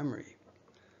 4D memory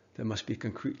that must be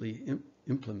concretely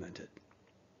implemented.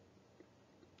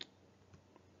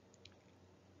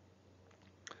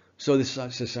 So this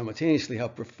is simultaneously how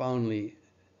profoundly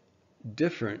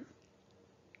different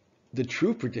the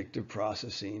true predictive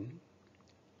processing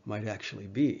might actually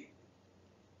be.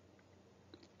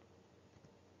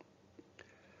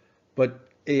 But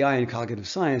AI and cognitive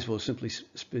science will simply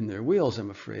spin their wheels, I'm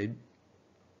afraid.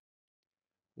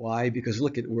 Why? Because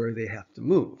look at where they have to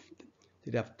move.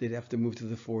 They'd have to move to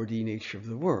the 4D nature of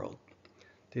the world.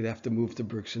 They'd have to move to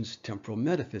Bergson's temporal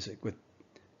metaphysic with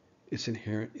its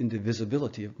inherent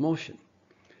indivisibility of motion.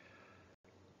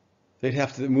 They'd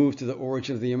have to move to the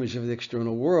origin of the image of the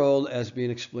external world as being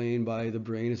explained by the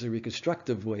brain as a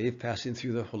reconstructive wave passing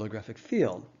through the holographic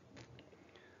field.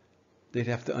 They'd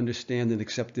have to understand and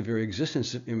accept the very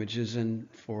existence of images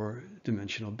and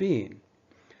four-dimensional being.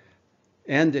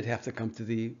 And they'd have to come to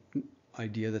the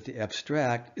idea that the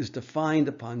abstract is defined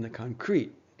upon the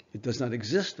concrete. It does not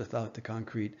exist without the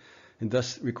concrete, and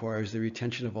thus requires the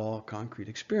retention of all concrete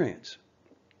experience.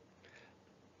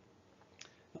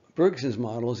 Bergson's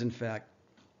model is, in fact,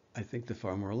 I think, the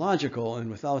far more logical,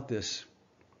 and without this,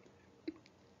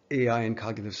 AI and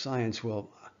cognitive science will,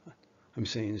 I'm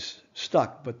saying, is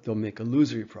stuck, but they'll make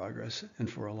illusory progress, and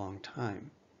for a long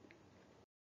time.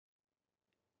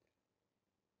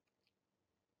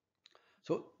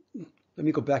 So let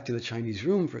me go back to the Chinese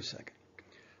room for a second.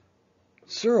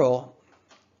 Searle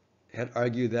had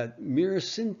argued that mere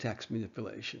syntax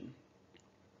manipulation,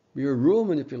 mere rule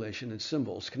manipulation and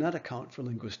symbols cannot account for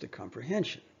linguistic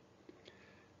comprehension.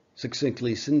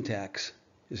 Succinctly, syntax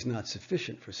is not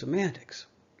sufficient for semantics.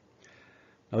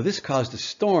 Now, this caused a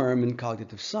storm in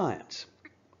cognitive science.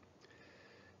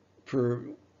 For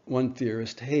one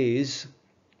theorist, Hayes,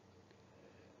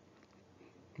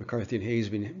 McCarthy and Hayes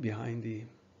being behind the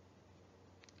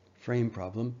frame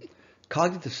problem,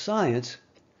 cognitive science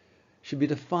should be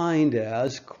defined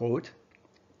as, quote,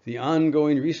 the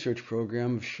ongoing research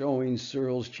program of showing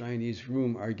Searle's Chinese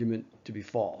room argument to be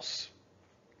false.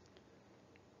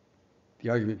 The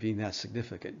argument being that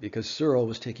significant because Searle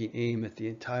was taking aim at the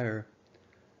entire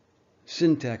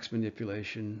syntax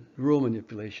manipulation, rule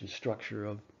manipulation structure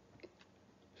of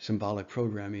symbolic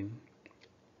programming,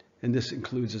 and this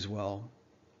includes as well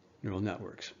neural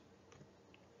networks.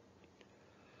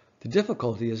 The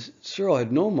difficulty is Searle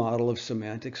had no model of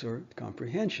semantics or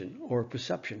comprehension, or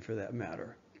perception for that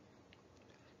matter.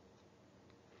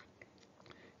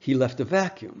 He left a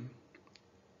vacuum,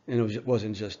 and it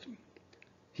wasn't just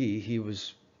he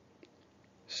was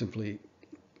simply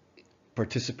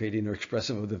participating or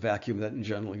expressive of the vacuum that in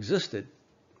general existed.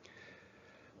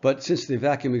 But since the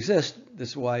vacuum exists,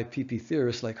 that's why PP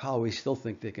theorists like Hohwy still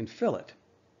think they can fill it.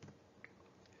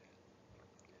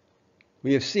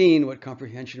 We have seen what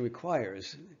comprehension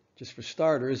requires. Just for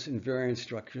starters, invariance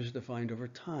structures defined over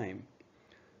time,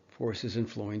 forces and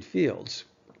flowing fields,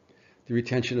 the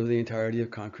retention of the entirety of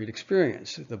concrete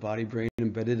experience, the body-brain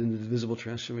embedded in the visible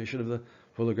transformation of the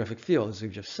holographic field, as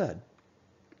we've just said.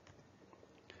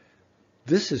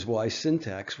 This is why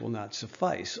syntax will not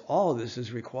suffice. All of this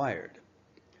is required.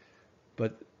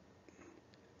 But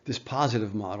this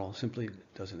positive model simply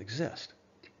doesn't exist.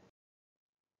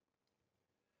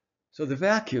 So the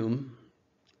vacuum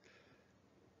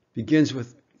begins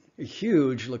with a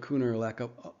huge lacuna or lack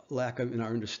of in our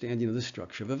understanding of the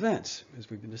structure of events, as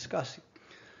we've been discussing.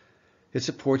 It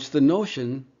supports the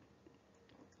notion,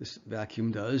 this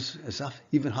vacuum does, as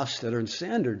even Hofstadter and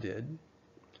Sander did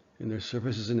in their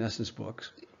Surfaces and Essence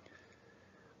books,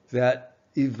 that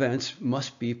events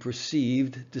must be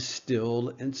perceived,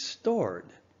 distilled, and stored.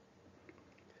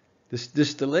 This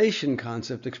distillation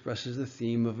concept expresses the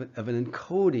theme of an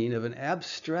encoding of an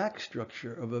abstract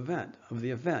structure of the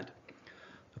event,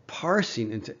 the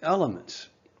parsing into elements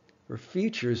or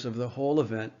features of the whole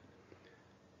event,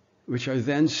 which are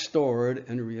then stored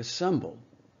and reassembled.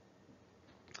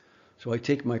 So I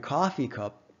take my coffee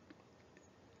cup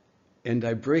and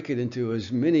I break it into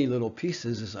as many little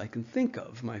pieces as I can think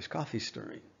of, my coffee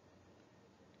stirring.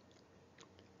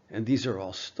 And these are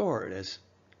all stored as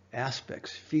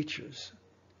aspects, features,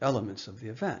 elements of the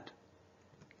event.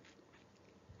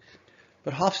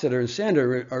 But Hofstadter and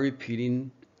Sander are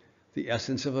repeating the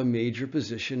essence of a major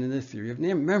position in the theory of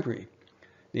memory,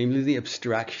 namely the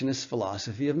abstractionist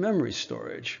philosophy of memory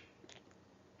storage.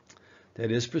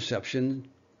 That is, perception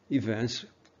events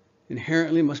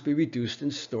inherently must be reduced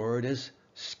and stored as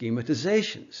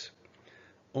schematizations.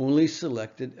 Only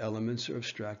selected elements or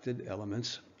abstracted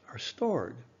elements are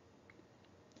stored.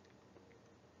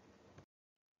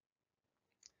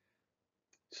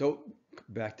 So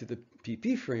back to the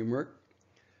PP framework.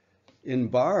 In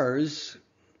Barr's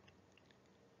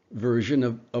version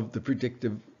of the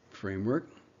predictive framework,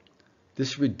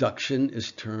 this reduction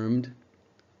is termed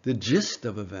the gist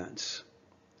of events,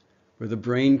 where the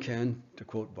brain can, to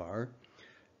quote Barr,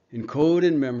 encode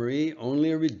in memory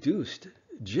only a reduced,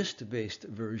 gist-based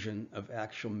version of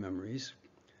actual memories,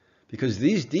 because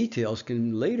these details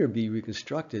can later be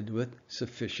reconstructed with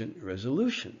sufficient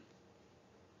resolution.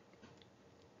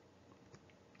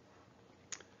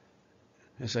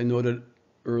 As I noted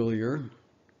earlier,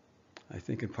 I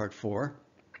think in part 4,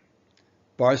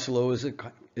 Barlow is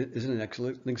an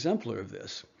excellent exemplar of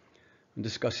this. When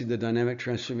discussing the dynamic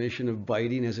transformation of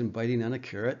biting, as in biting on a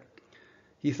carrot,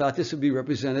 he thought this would be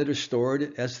represented or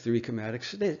stored as 3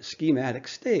 schematic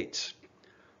states.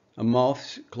 A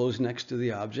mouth closed next to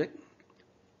the object,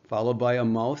 followed by a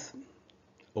mouth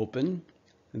open,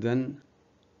 and then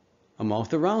a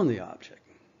mouth around the object.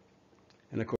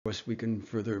 And of course, we can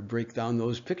further break down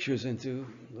those pictures into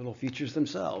little features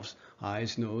themselves: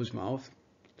 eyes, nose, mouth,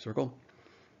 circle.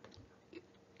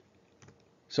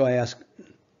 So I ask,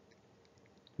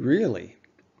 really?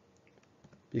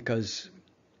 Because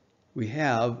we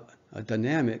have a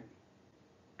dynamic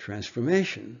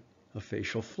transformation of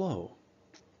facial flow.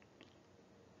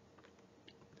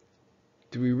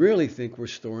 Do we really think we're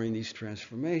storing these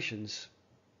transformations,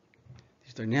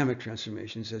 these dynamic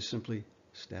transformations, as simply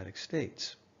static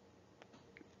states?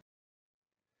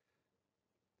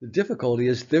 The difficulty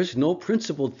is there's no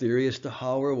principled theory as to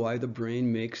how or why the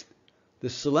brain makes the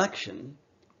selection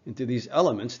into these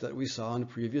elements that we saw in the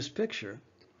previous picture,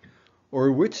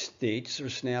 or which states or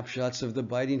snapshots of the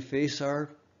biting face are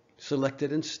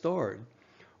selected and stored,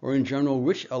 or in general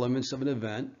which elements of an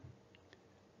event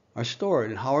are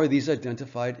stored, and how are these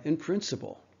identified in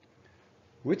principle?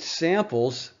 Which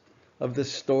samples of the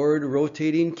stored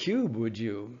rotating cube would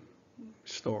you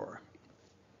store?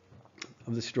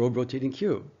 Of the stored rotating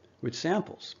cube, which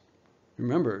samples?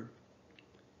 Remember,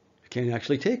 you can't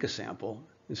actually take a sample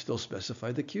and still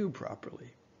specify the cube properly.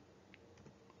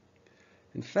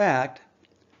 In fact,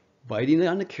 biting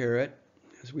on a carrot,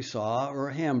 as we saw, or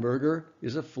a hamburger,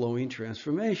 is a flowing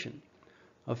transformation,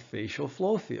 a facial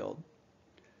flow field.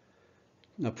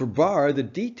 Now, per Barr, the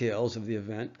details of the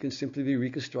event can simply be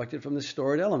reconstructed from the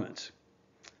stored elements.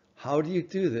 How do you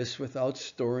do this without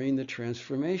storing the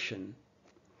transformation?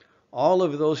 All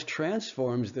of those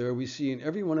transforms there we see in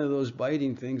every one of those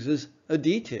biting things is a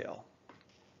detail.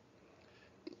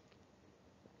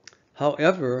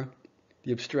 However,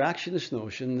 the abstractionist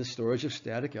notion, the storage of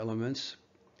static elements,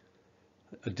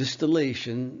 a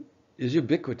distillation, is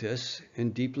ubiquitous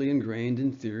and deeply ingrained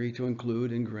in theory to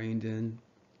include ingrained in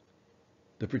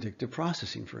the predictive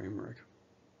processing framework.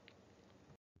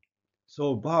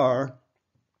 So Barr,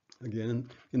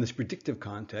 again, in this predictive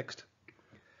context,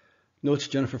 notes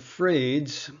Jennifer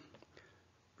Freyd's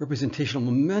representational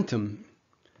momentum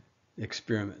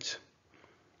experiments.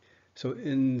 So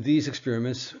in these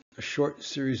experiments, a short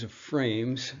series of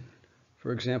frames,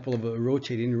 for example, of a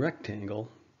rotating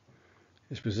rectangle,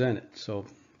 is presented. So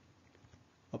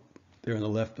up there on the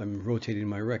left, I'm rotating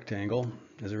my rectangle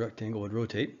as a rectangle would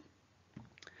rotate.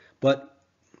 But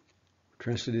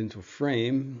translated into a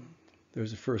frame,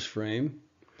 there's the first frame,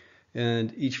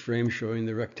 and each frame showing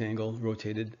the rectangle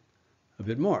rotated a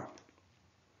bit more.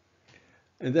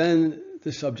 And then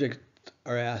the subjects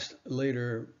are asked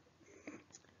later,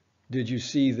 did you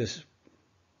see this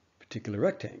particular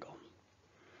rectangle?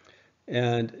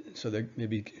 And so they may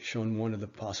be shown one of the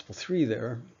possible 3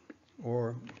 there,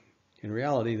 or in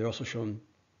reality, they're also shown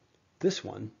this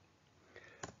one.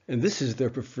 And this is their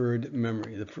preferred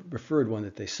memory, the preferred one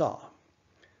that they saw.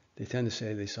 They tend to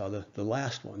say they saw the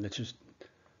last one. That's just,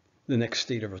 the next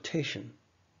state of rotation.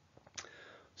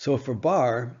 So for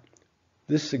bar,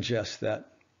 this suggests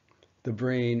that the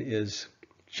brain is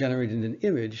generating an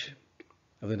image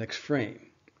of the next frame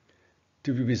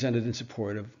to be presented in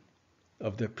support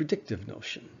of the predictive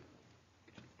notion.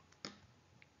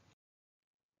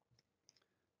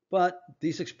 But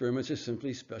these experiments are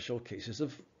simply special cases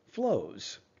of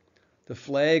flows. The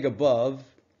flag above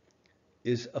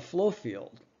is a flow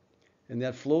field, and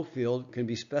that flow field can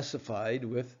be specified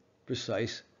with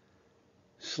precise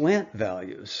slant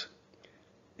values.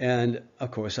 And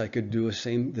of course, I could do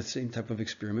the same type of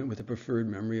experiment with the preferred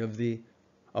memory of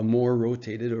a more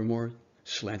rotated or more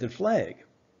slanted flag.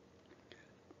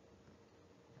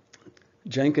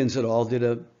 Jenkins et al. Did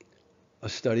a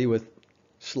study with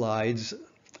slides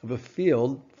of a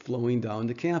field flowing down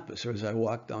the campus, or as I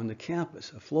walked down the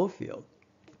campus, a flow field.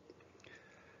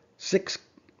 6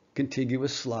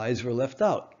 contiguous slides were left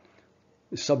out.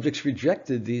 The subjects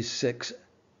rejected these 6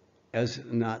 as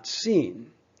not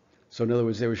seen. So in other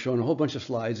words, they were shown a whole bunch of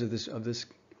slides of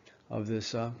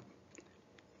this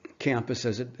campus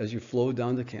as you flowed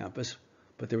down the campus,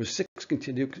 but there were 6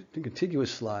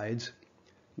 contiguous slides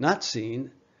not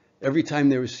seen. Every time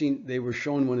they were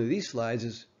shown one of these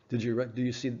slides, did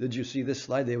you see this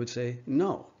slide? They would say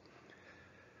no.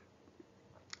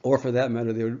 Or for that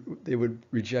matter, they would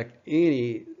reject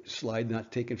any slide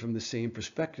not taken from the same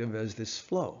perspective as this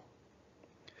flow.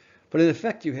 But in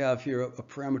effect, you have here a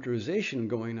parameterization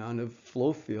going on of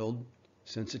flow field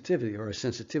sensitivity, or a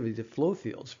sensitivity to flow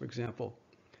fields. For example,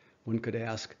 one could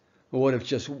ask, well, what if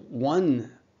just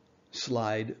one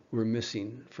slide were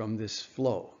missing from this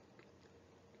flow?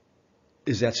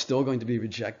 Is that still going to be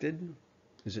rejected?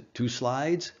 Is it 2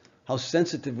 slides? How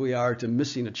sensitive we are to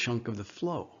missing a chunk of the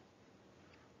flow?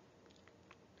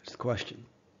 That's the question.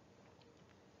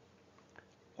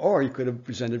 Or you could have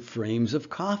presented frames of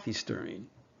coffee stirring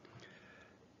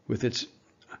with its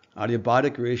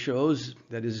adiabatic ratios,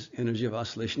 that is energy of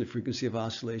oscillation to frequency of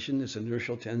oscillation, its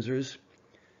inertial tensors,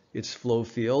 its flow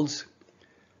fields.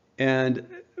 And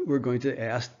we're going to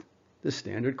ask the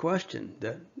standard question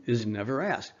that is never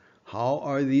asked. How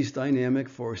are these dynamic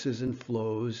forces and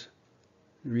flows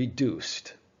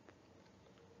reduced?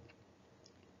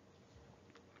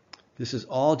 This is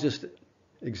all just an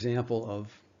example of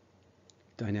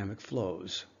dynamic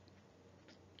flows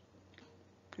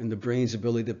and the brain's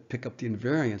ability to pick up the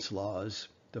invariance laws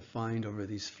defined over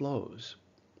these flows.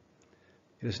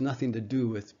 It has nothing to do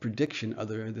with prediction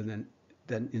other than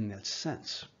in that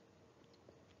sense.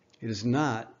 It is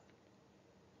not,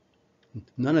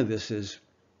 none of this is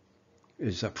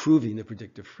proving the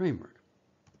predictive framework.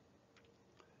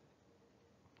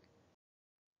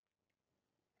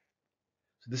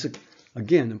 So this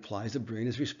again implies the brain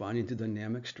is responding to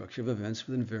dynamic structure of events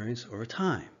with invariance over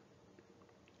time.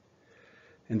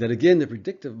 And that again, the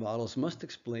predictive models must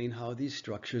explain how these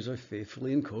structures are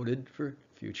faithfully encoded for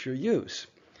future use.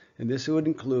 And this would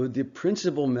include the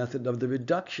principal method of the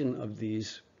reduction of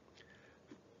these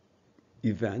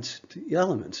events to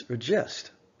elements or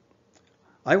gist.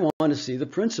 I want to see the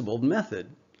principled method.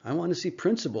 I want to see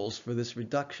principles for this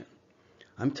reduction.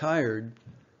 I'm tired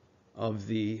of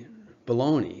the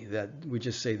baloney that we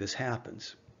just say this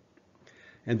happens.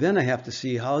 And then I have to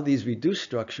see how these reduced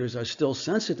structures are still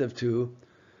sensitive to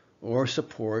or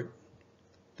support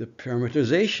the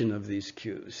parameterization of these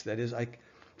cues. That is,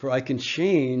 I can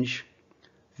change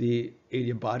the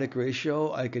adiabatic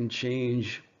ratio, I can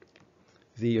change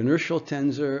the inertial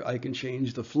tensor, I can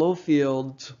change the flow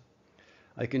fields,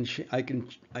 I can,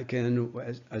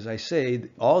 as I say,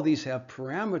 all these have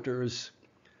parameters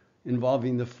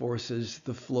involving the forces,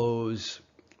 the flows,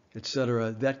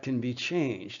 etc., that can be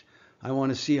changed. I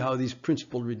want to see how these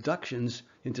principled reductions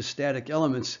into static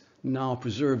elements now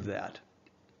preserve that.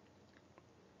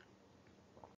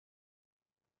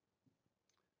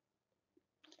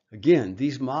 Again,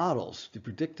 these models, the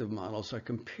predictive models, are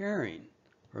comparing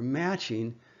or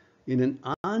matching in an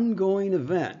ongoing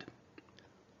event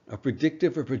a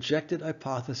predictive or projected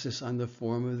hypothesis on the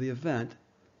form of the event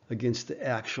against the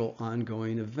actual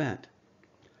ongoing event.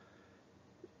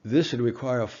 This would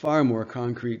require a far more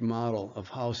concrete model of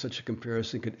how such a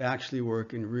comparison could actually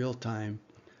work in real time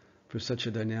for such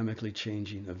a dynamically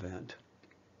changing event.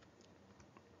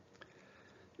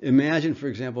 Imagine, for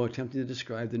example, attempting to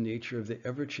describe the nature of the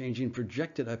ever-changing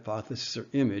projected hypothesis or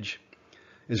image,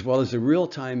 as well as the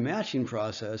real-time matching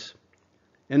process,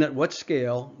 and at what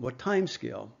scale, what time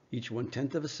scale, each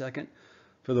 1/10 of a second,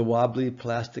 for the wobbly,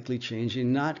 plastically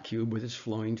changing knot cube with its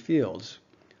flowing fields,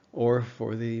 or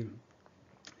for the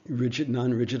rigid,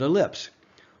 non-rigid ellipse,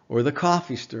 or the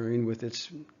coffee stirring with its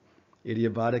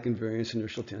adiabatic invariance,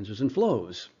 inertial tensors, and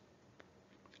flows.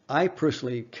 I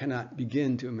personally cannot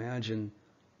begin to imagine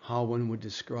how one would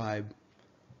describe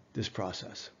this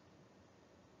process.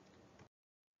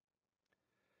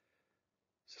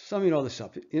 Summing all this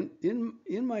up, in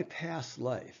my past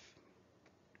life,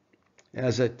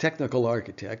 as a technical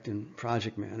architect and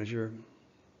project manager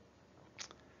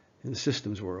in the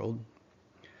systems world,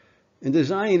 in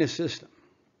designing a system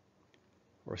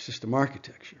or system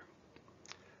architecture,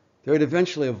 there had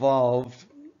eventually evolved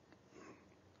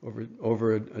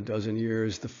over a dozen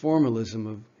years the formalism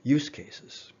of use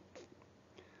cases.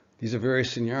 These are various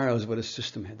scenarios of what a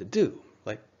system had to do.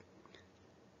 Like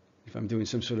if I'm doing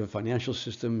some sort of financial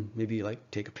system, maybe like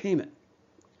take a payment.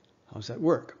 How does that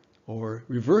work? Or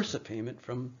reverse a payment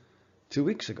from 2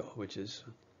 weeks ago, which is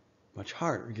much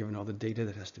harder given all the data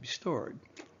that has to be stored.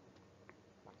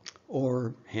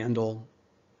 Or handle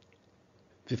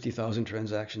 50,000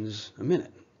 transactions a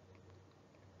minute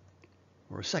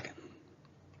or a second.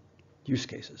 Use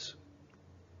cases.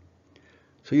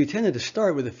 So you tended to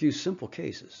start with a few simple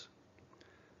cases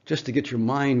just to get your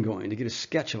mind going, to get a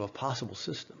sketch of a possible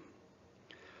system.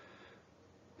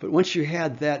 But once you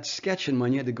had that sketch in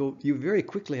mind, you very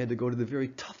quickly had to go to the very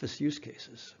toughest use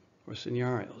cases or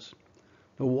scenarios.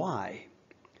 Now, why?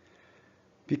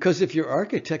 Because if your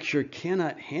architecture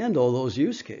cannot handle those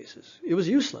use cases, it was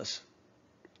useless.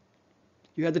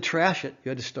 You had to trash it. You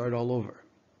had to start all over.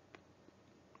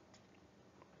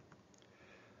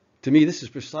 To me, this is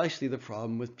precisely the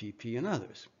problem with PP and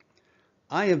others.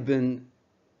 I have been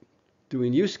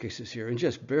doing use cases here, and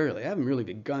just barely. I haven't really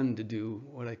begun to do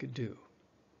what I could do.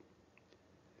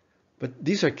 But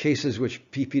these are cases which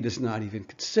PP does not even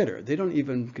consider. They don't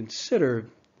even consider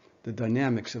the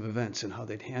dynamics of events and how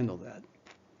they'd handle that.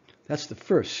 That's the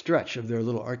first stretch of their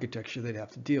little architecture they'd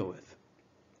have to deal with.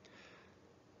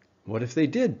 What if they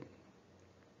did?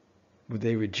 Would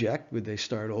they reject? Would they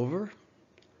start over?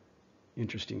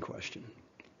 Interesting question.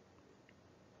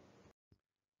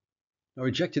 Now,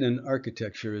 rejecting an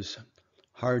architecture is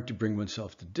hard to bring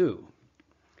oneself to do.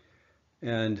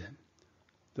 And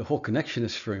the whole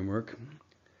connectionist framework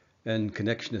and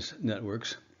connectionist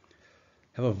networks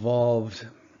have evolved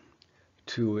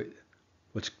to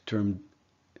what's termed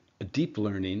a deep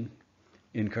learning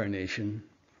incarnation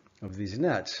of these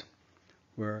nets,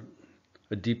 where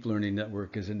a deep learning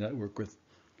network is a network with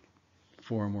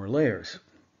 4 or more layers.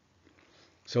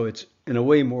 So it's in a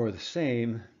way more of the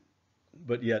same,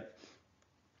 but yet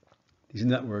these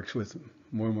networks with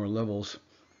more and more levels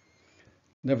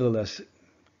nevertheless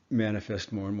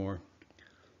manifest more and more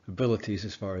abilities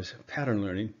as far as pattern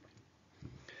learning.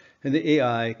 And the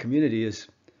AI community is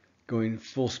going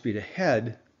full speed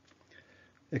ahead,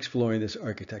 exploring this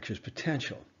architecture's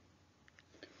potential.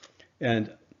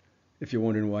 And if you're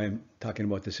wondering why I'm talking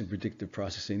about this in predictive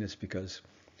processing, it's because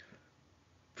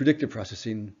predictive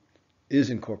processing is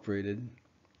incorporated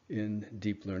in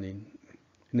deep learning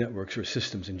networks or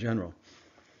systems in general.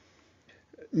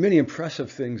 Many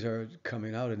impressive things are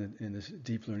coming out in this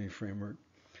deep learning framework.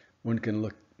 One can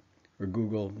look or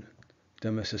Google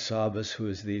Demis Hassabis, who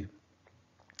is the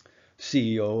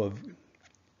CEO of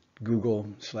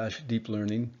Google/Deep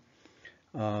Learning.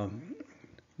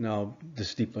 Now,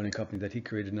 this deep learning company that he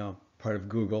created, now part of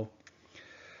Google.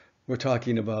 We're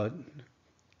talking about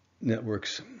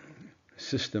networks,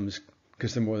 systems,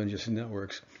 because they're more than just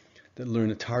networks, that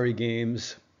learn Atari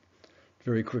games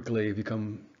very quickly,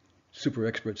 become super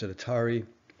experts at Atari.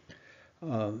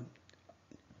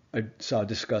 I saw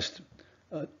discussed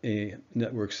a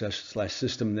network /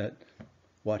 system that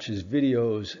watches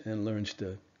videos and learns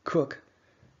to cook.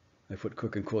 I put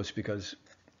cook in quotes because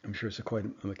I'm sure it's quite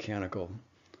a mechanical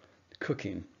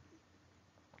cooking.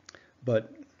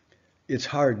 But it's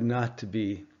hard not to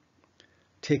be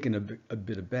taken a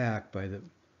bit aback by the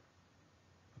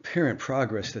apparent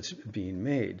progress that's being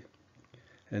made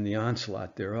and the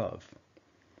onslaught thereof.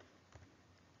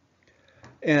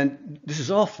 And this is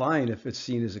all fine if it's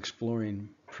seen as exploring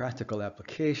practical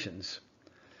applications.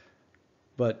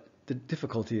 But the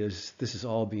difficulty is this is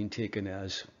all being taken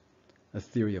as a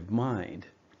theory of mind,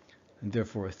 and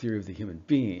therefore a theory of the human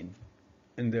being.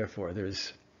 And therefore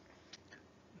there's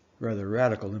rather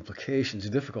radical implications,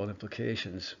 difficult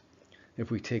implications,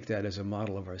 if we take that as a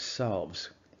model of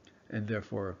ourselves, and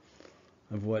therefore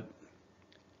of what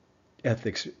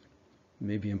ethics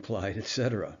may be implied,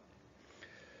 etc.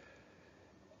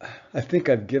 I think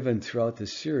I've given throughout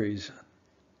this series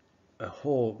a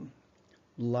whole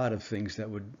lot of things that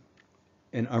would,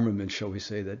 an armament, shall we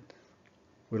say, that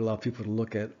would allow people to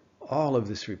look at all of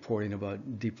this reporting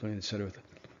about deep learning, etc.,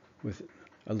 with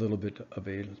a little bit of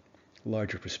a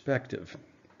larger perspective,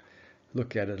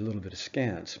 look at it a little bit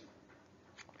askance.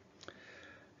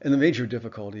 And the major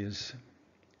difficulty is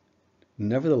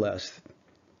Nevertheless,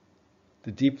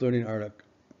 the deep learning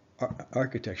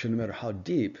architecture, no matter how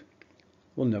deep,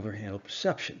 will never handle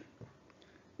perception.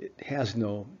 It has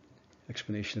no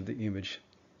explanation of the image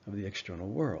of the external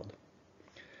world.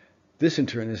 This in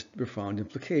turn has profound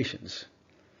implications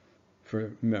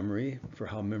for memory, for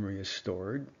how memory is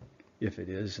stored, if it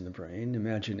is in the brain,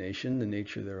 imagination, the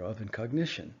nature thereof, and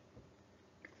cognition.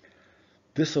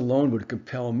 This alone would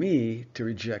compel me to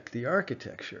reject the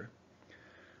architecture,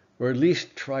 or at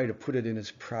least try to put it in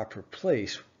its proper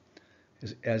place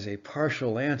as a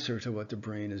partial answer to what the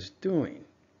brain is doing,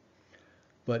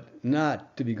 but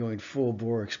not to be going full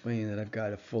bore explaining that I've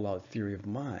got a full-out theory of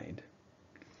mind.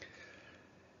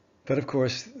 But of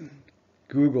course,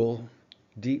 Google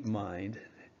DeepMind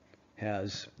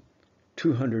has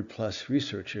 200 plus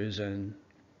researchers, and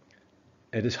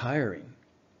it is hiring.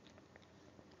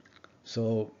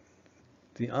 So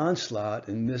the onslaught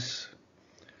in this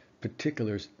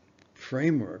particular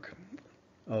framework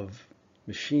of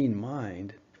machine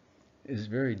mind is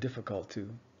very difficult to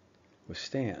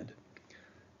withstand.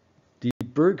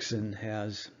 Bergson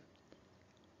has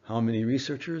how many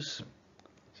researchers?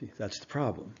 See, that's the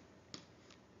problem.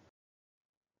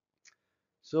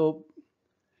 So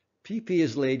PP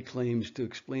has laid claims to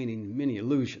explaining many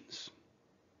illusions.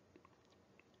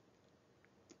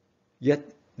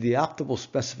 Yet the optimal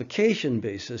specification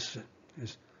basis,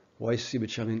 as Weiss,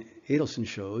 Siebecelli, and Adelson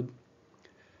showed,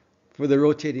 for the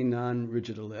rotating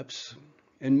non-rigid ellipse,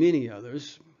 and many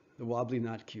others, the wobbly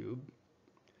knot cube,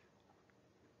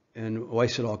 and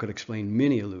Weiss et al. Could explain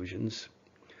many illusions,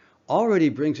 already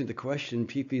brings into question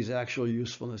PP's actual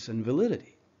usefulness and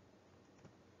validity.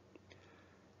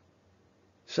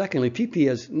 Secondly, PP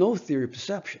has no theory of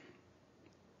perception,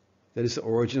 that is the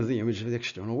origin of the image of the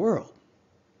external world.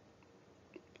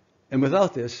 And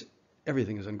without this,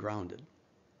 everything is ungrounded.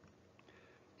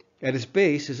 At its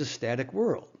base is a static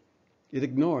world. It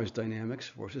ignores dynamics,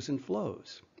 forces, and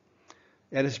flows.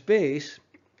 At its base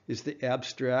is the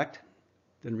abstract,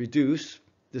 then reduce,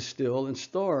 distill, and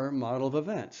store model of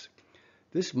events.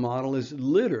 This model is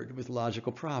littered with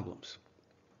logical problems.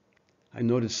 I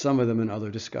noted some of them in other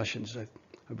discussions.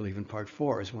 I believe in part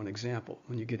 4 is one example,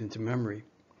 when you get into memory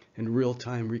and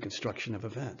real-time reconstruction of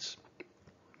events.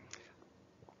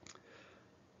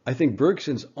 I think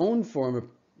Bergson's own form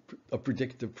of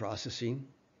predictive processing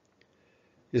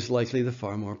is likely the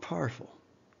far more powerful.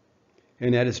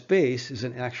 And at its base is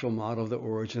an actual model of the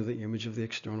origin of the image of the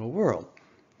external world.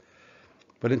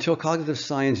 But until cognitive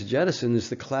science jettisons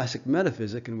the classic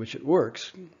metaphysic in which it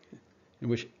works, in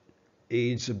which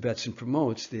aids, abets, and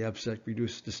promotes the abstract,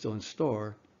 reduce, distill, and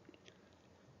store,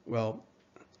 well,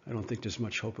 I don't think there's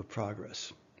much hope of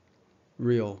progress,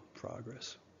 real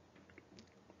progress.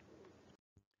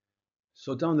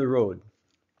 So down the road,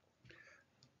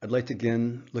 I'd like to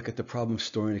again look at the problem of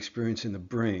storing experience in the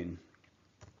brain.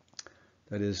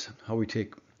 That is, how we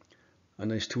take a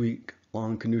nice 2-week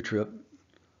long canoe trip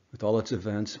with all its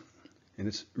events and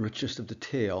its richest of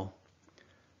detail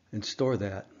and store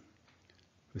that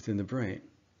within the brain.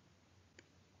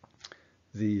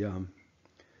 The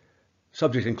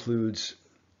subject includes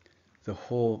the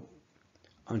whole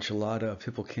enchilada of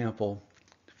hippocampal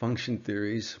function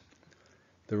theories,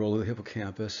 the role of the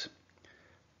hippocampus.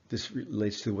 This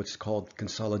relates to what's called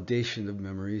consolidation of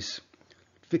memories,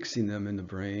 fixing them in the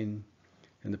brain,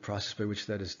 and the process by which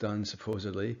that is done,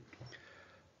 supposedly.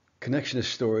 Connectionist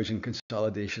storage and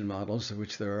consolidation models, of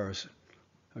which there are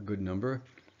a good number,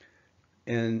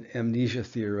 and amnesia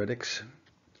theoretics,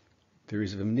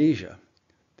 theories of amnesia.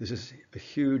 This is a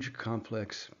huge,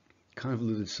 complex,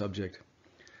 convoluted subject.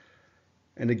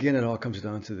 And again, it all comes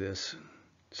down to this.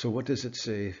 So what does it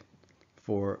say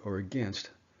for or against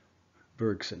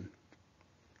Bergson?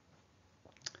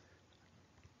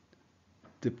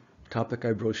 The topic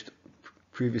I broached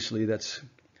previously, that's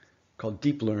called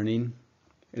deep learning,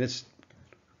 and it's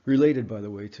related, by the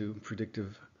way, to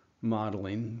predictive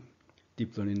modeling.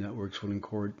 Deep learning networks will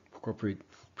incorporate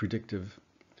predictive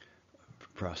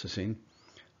processing.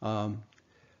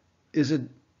 Is an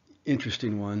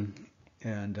interesting one,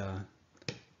 and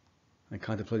I'm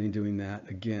contemplating doing that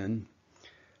again.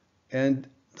 And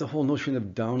the whole notion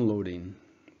of downloading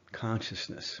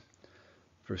consciousness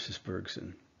versus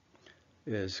Bergson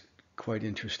is quite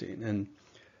interesting. And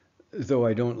though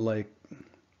I don't like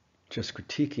just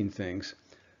critiquing things,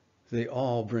 they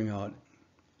all bring out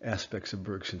aspects of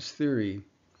Bergson's theory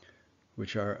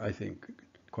which are, I think,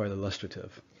 quite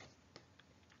illustrative.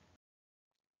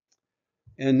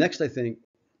 And next, I think,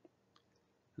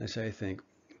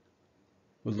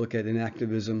 we'll look at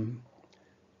inactivism,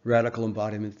 radical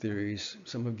embodiment theories,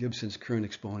 some of Gibson's current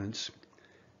exponents,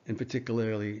 and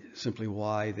particularly simply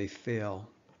why they fail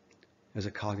as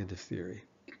a cognitive theory.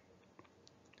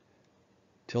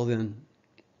 Till then,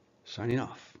 signing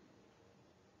off.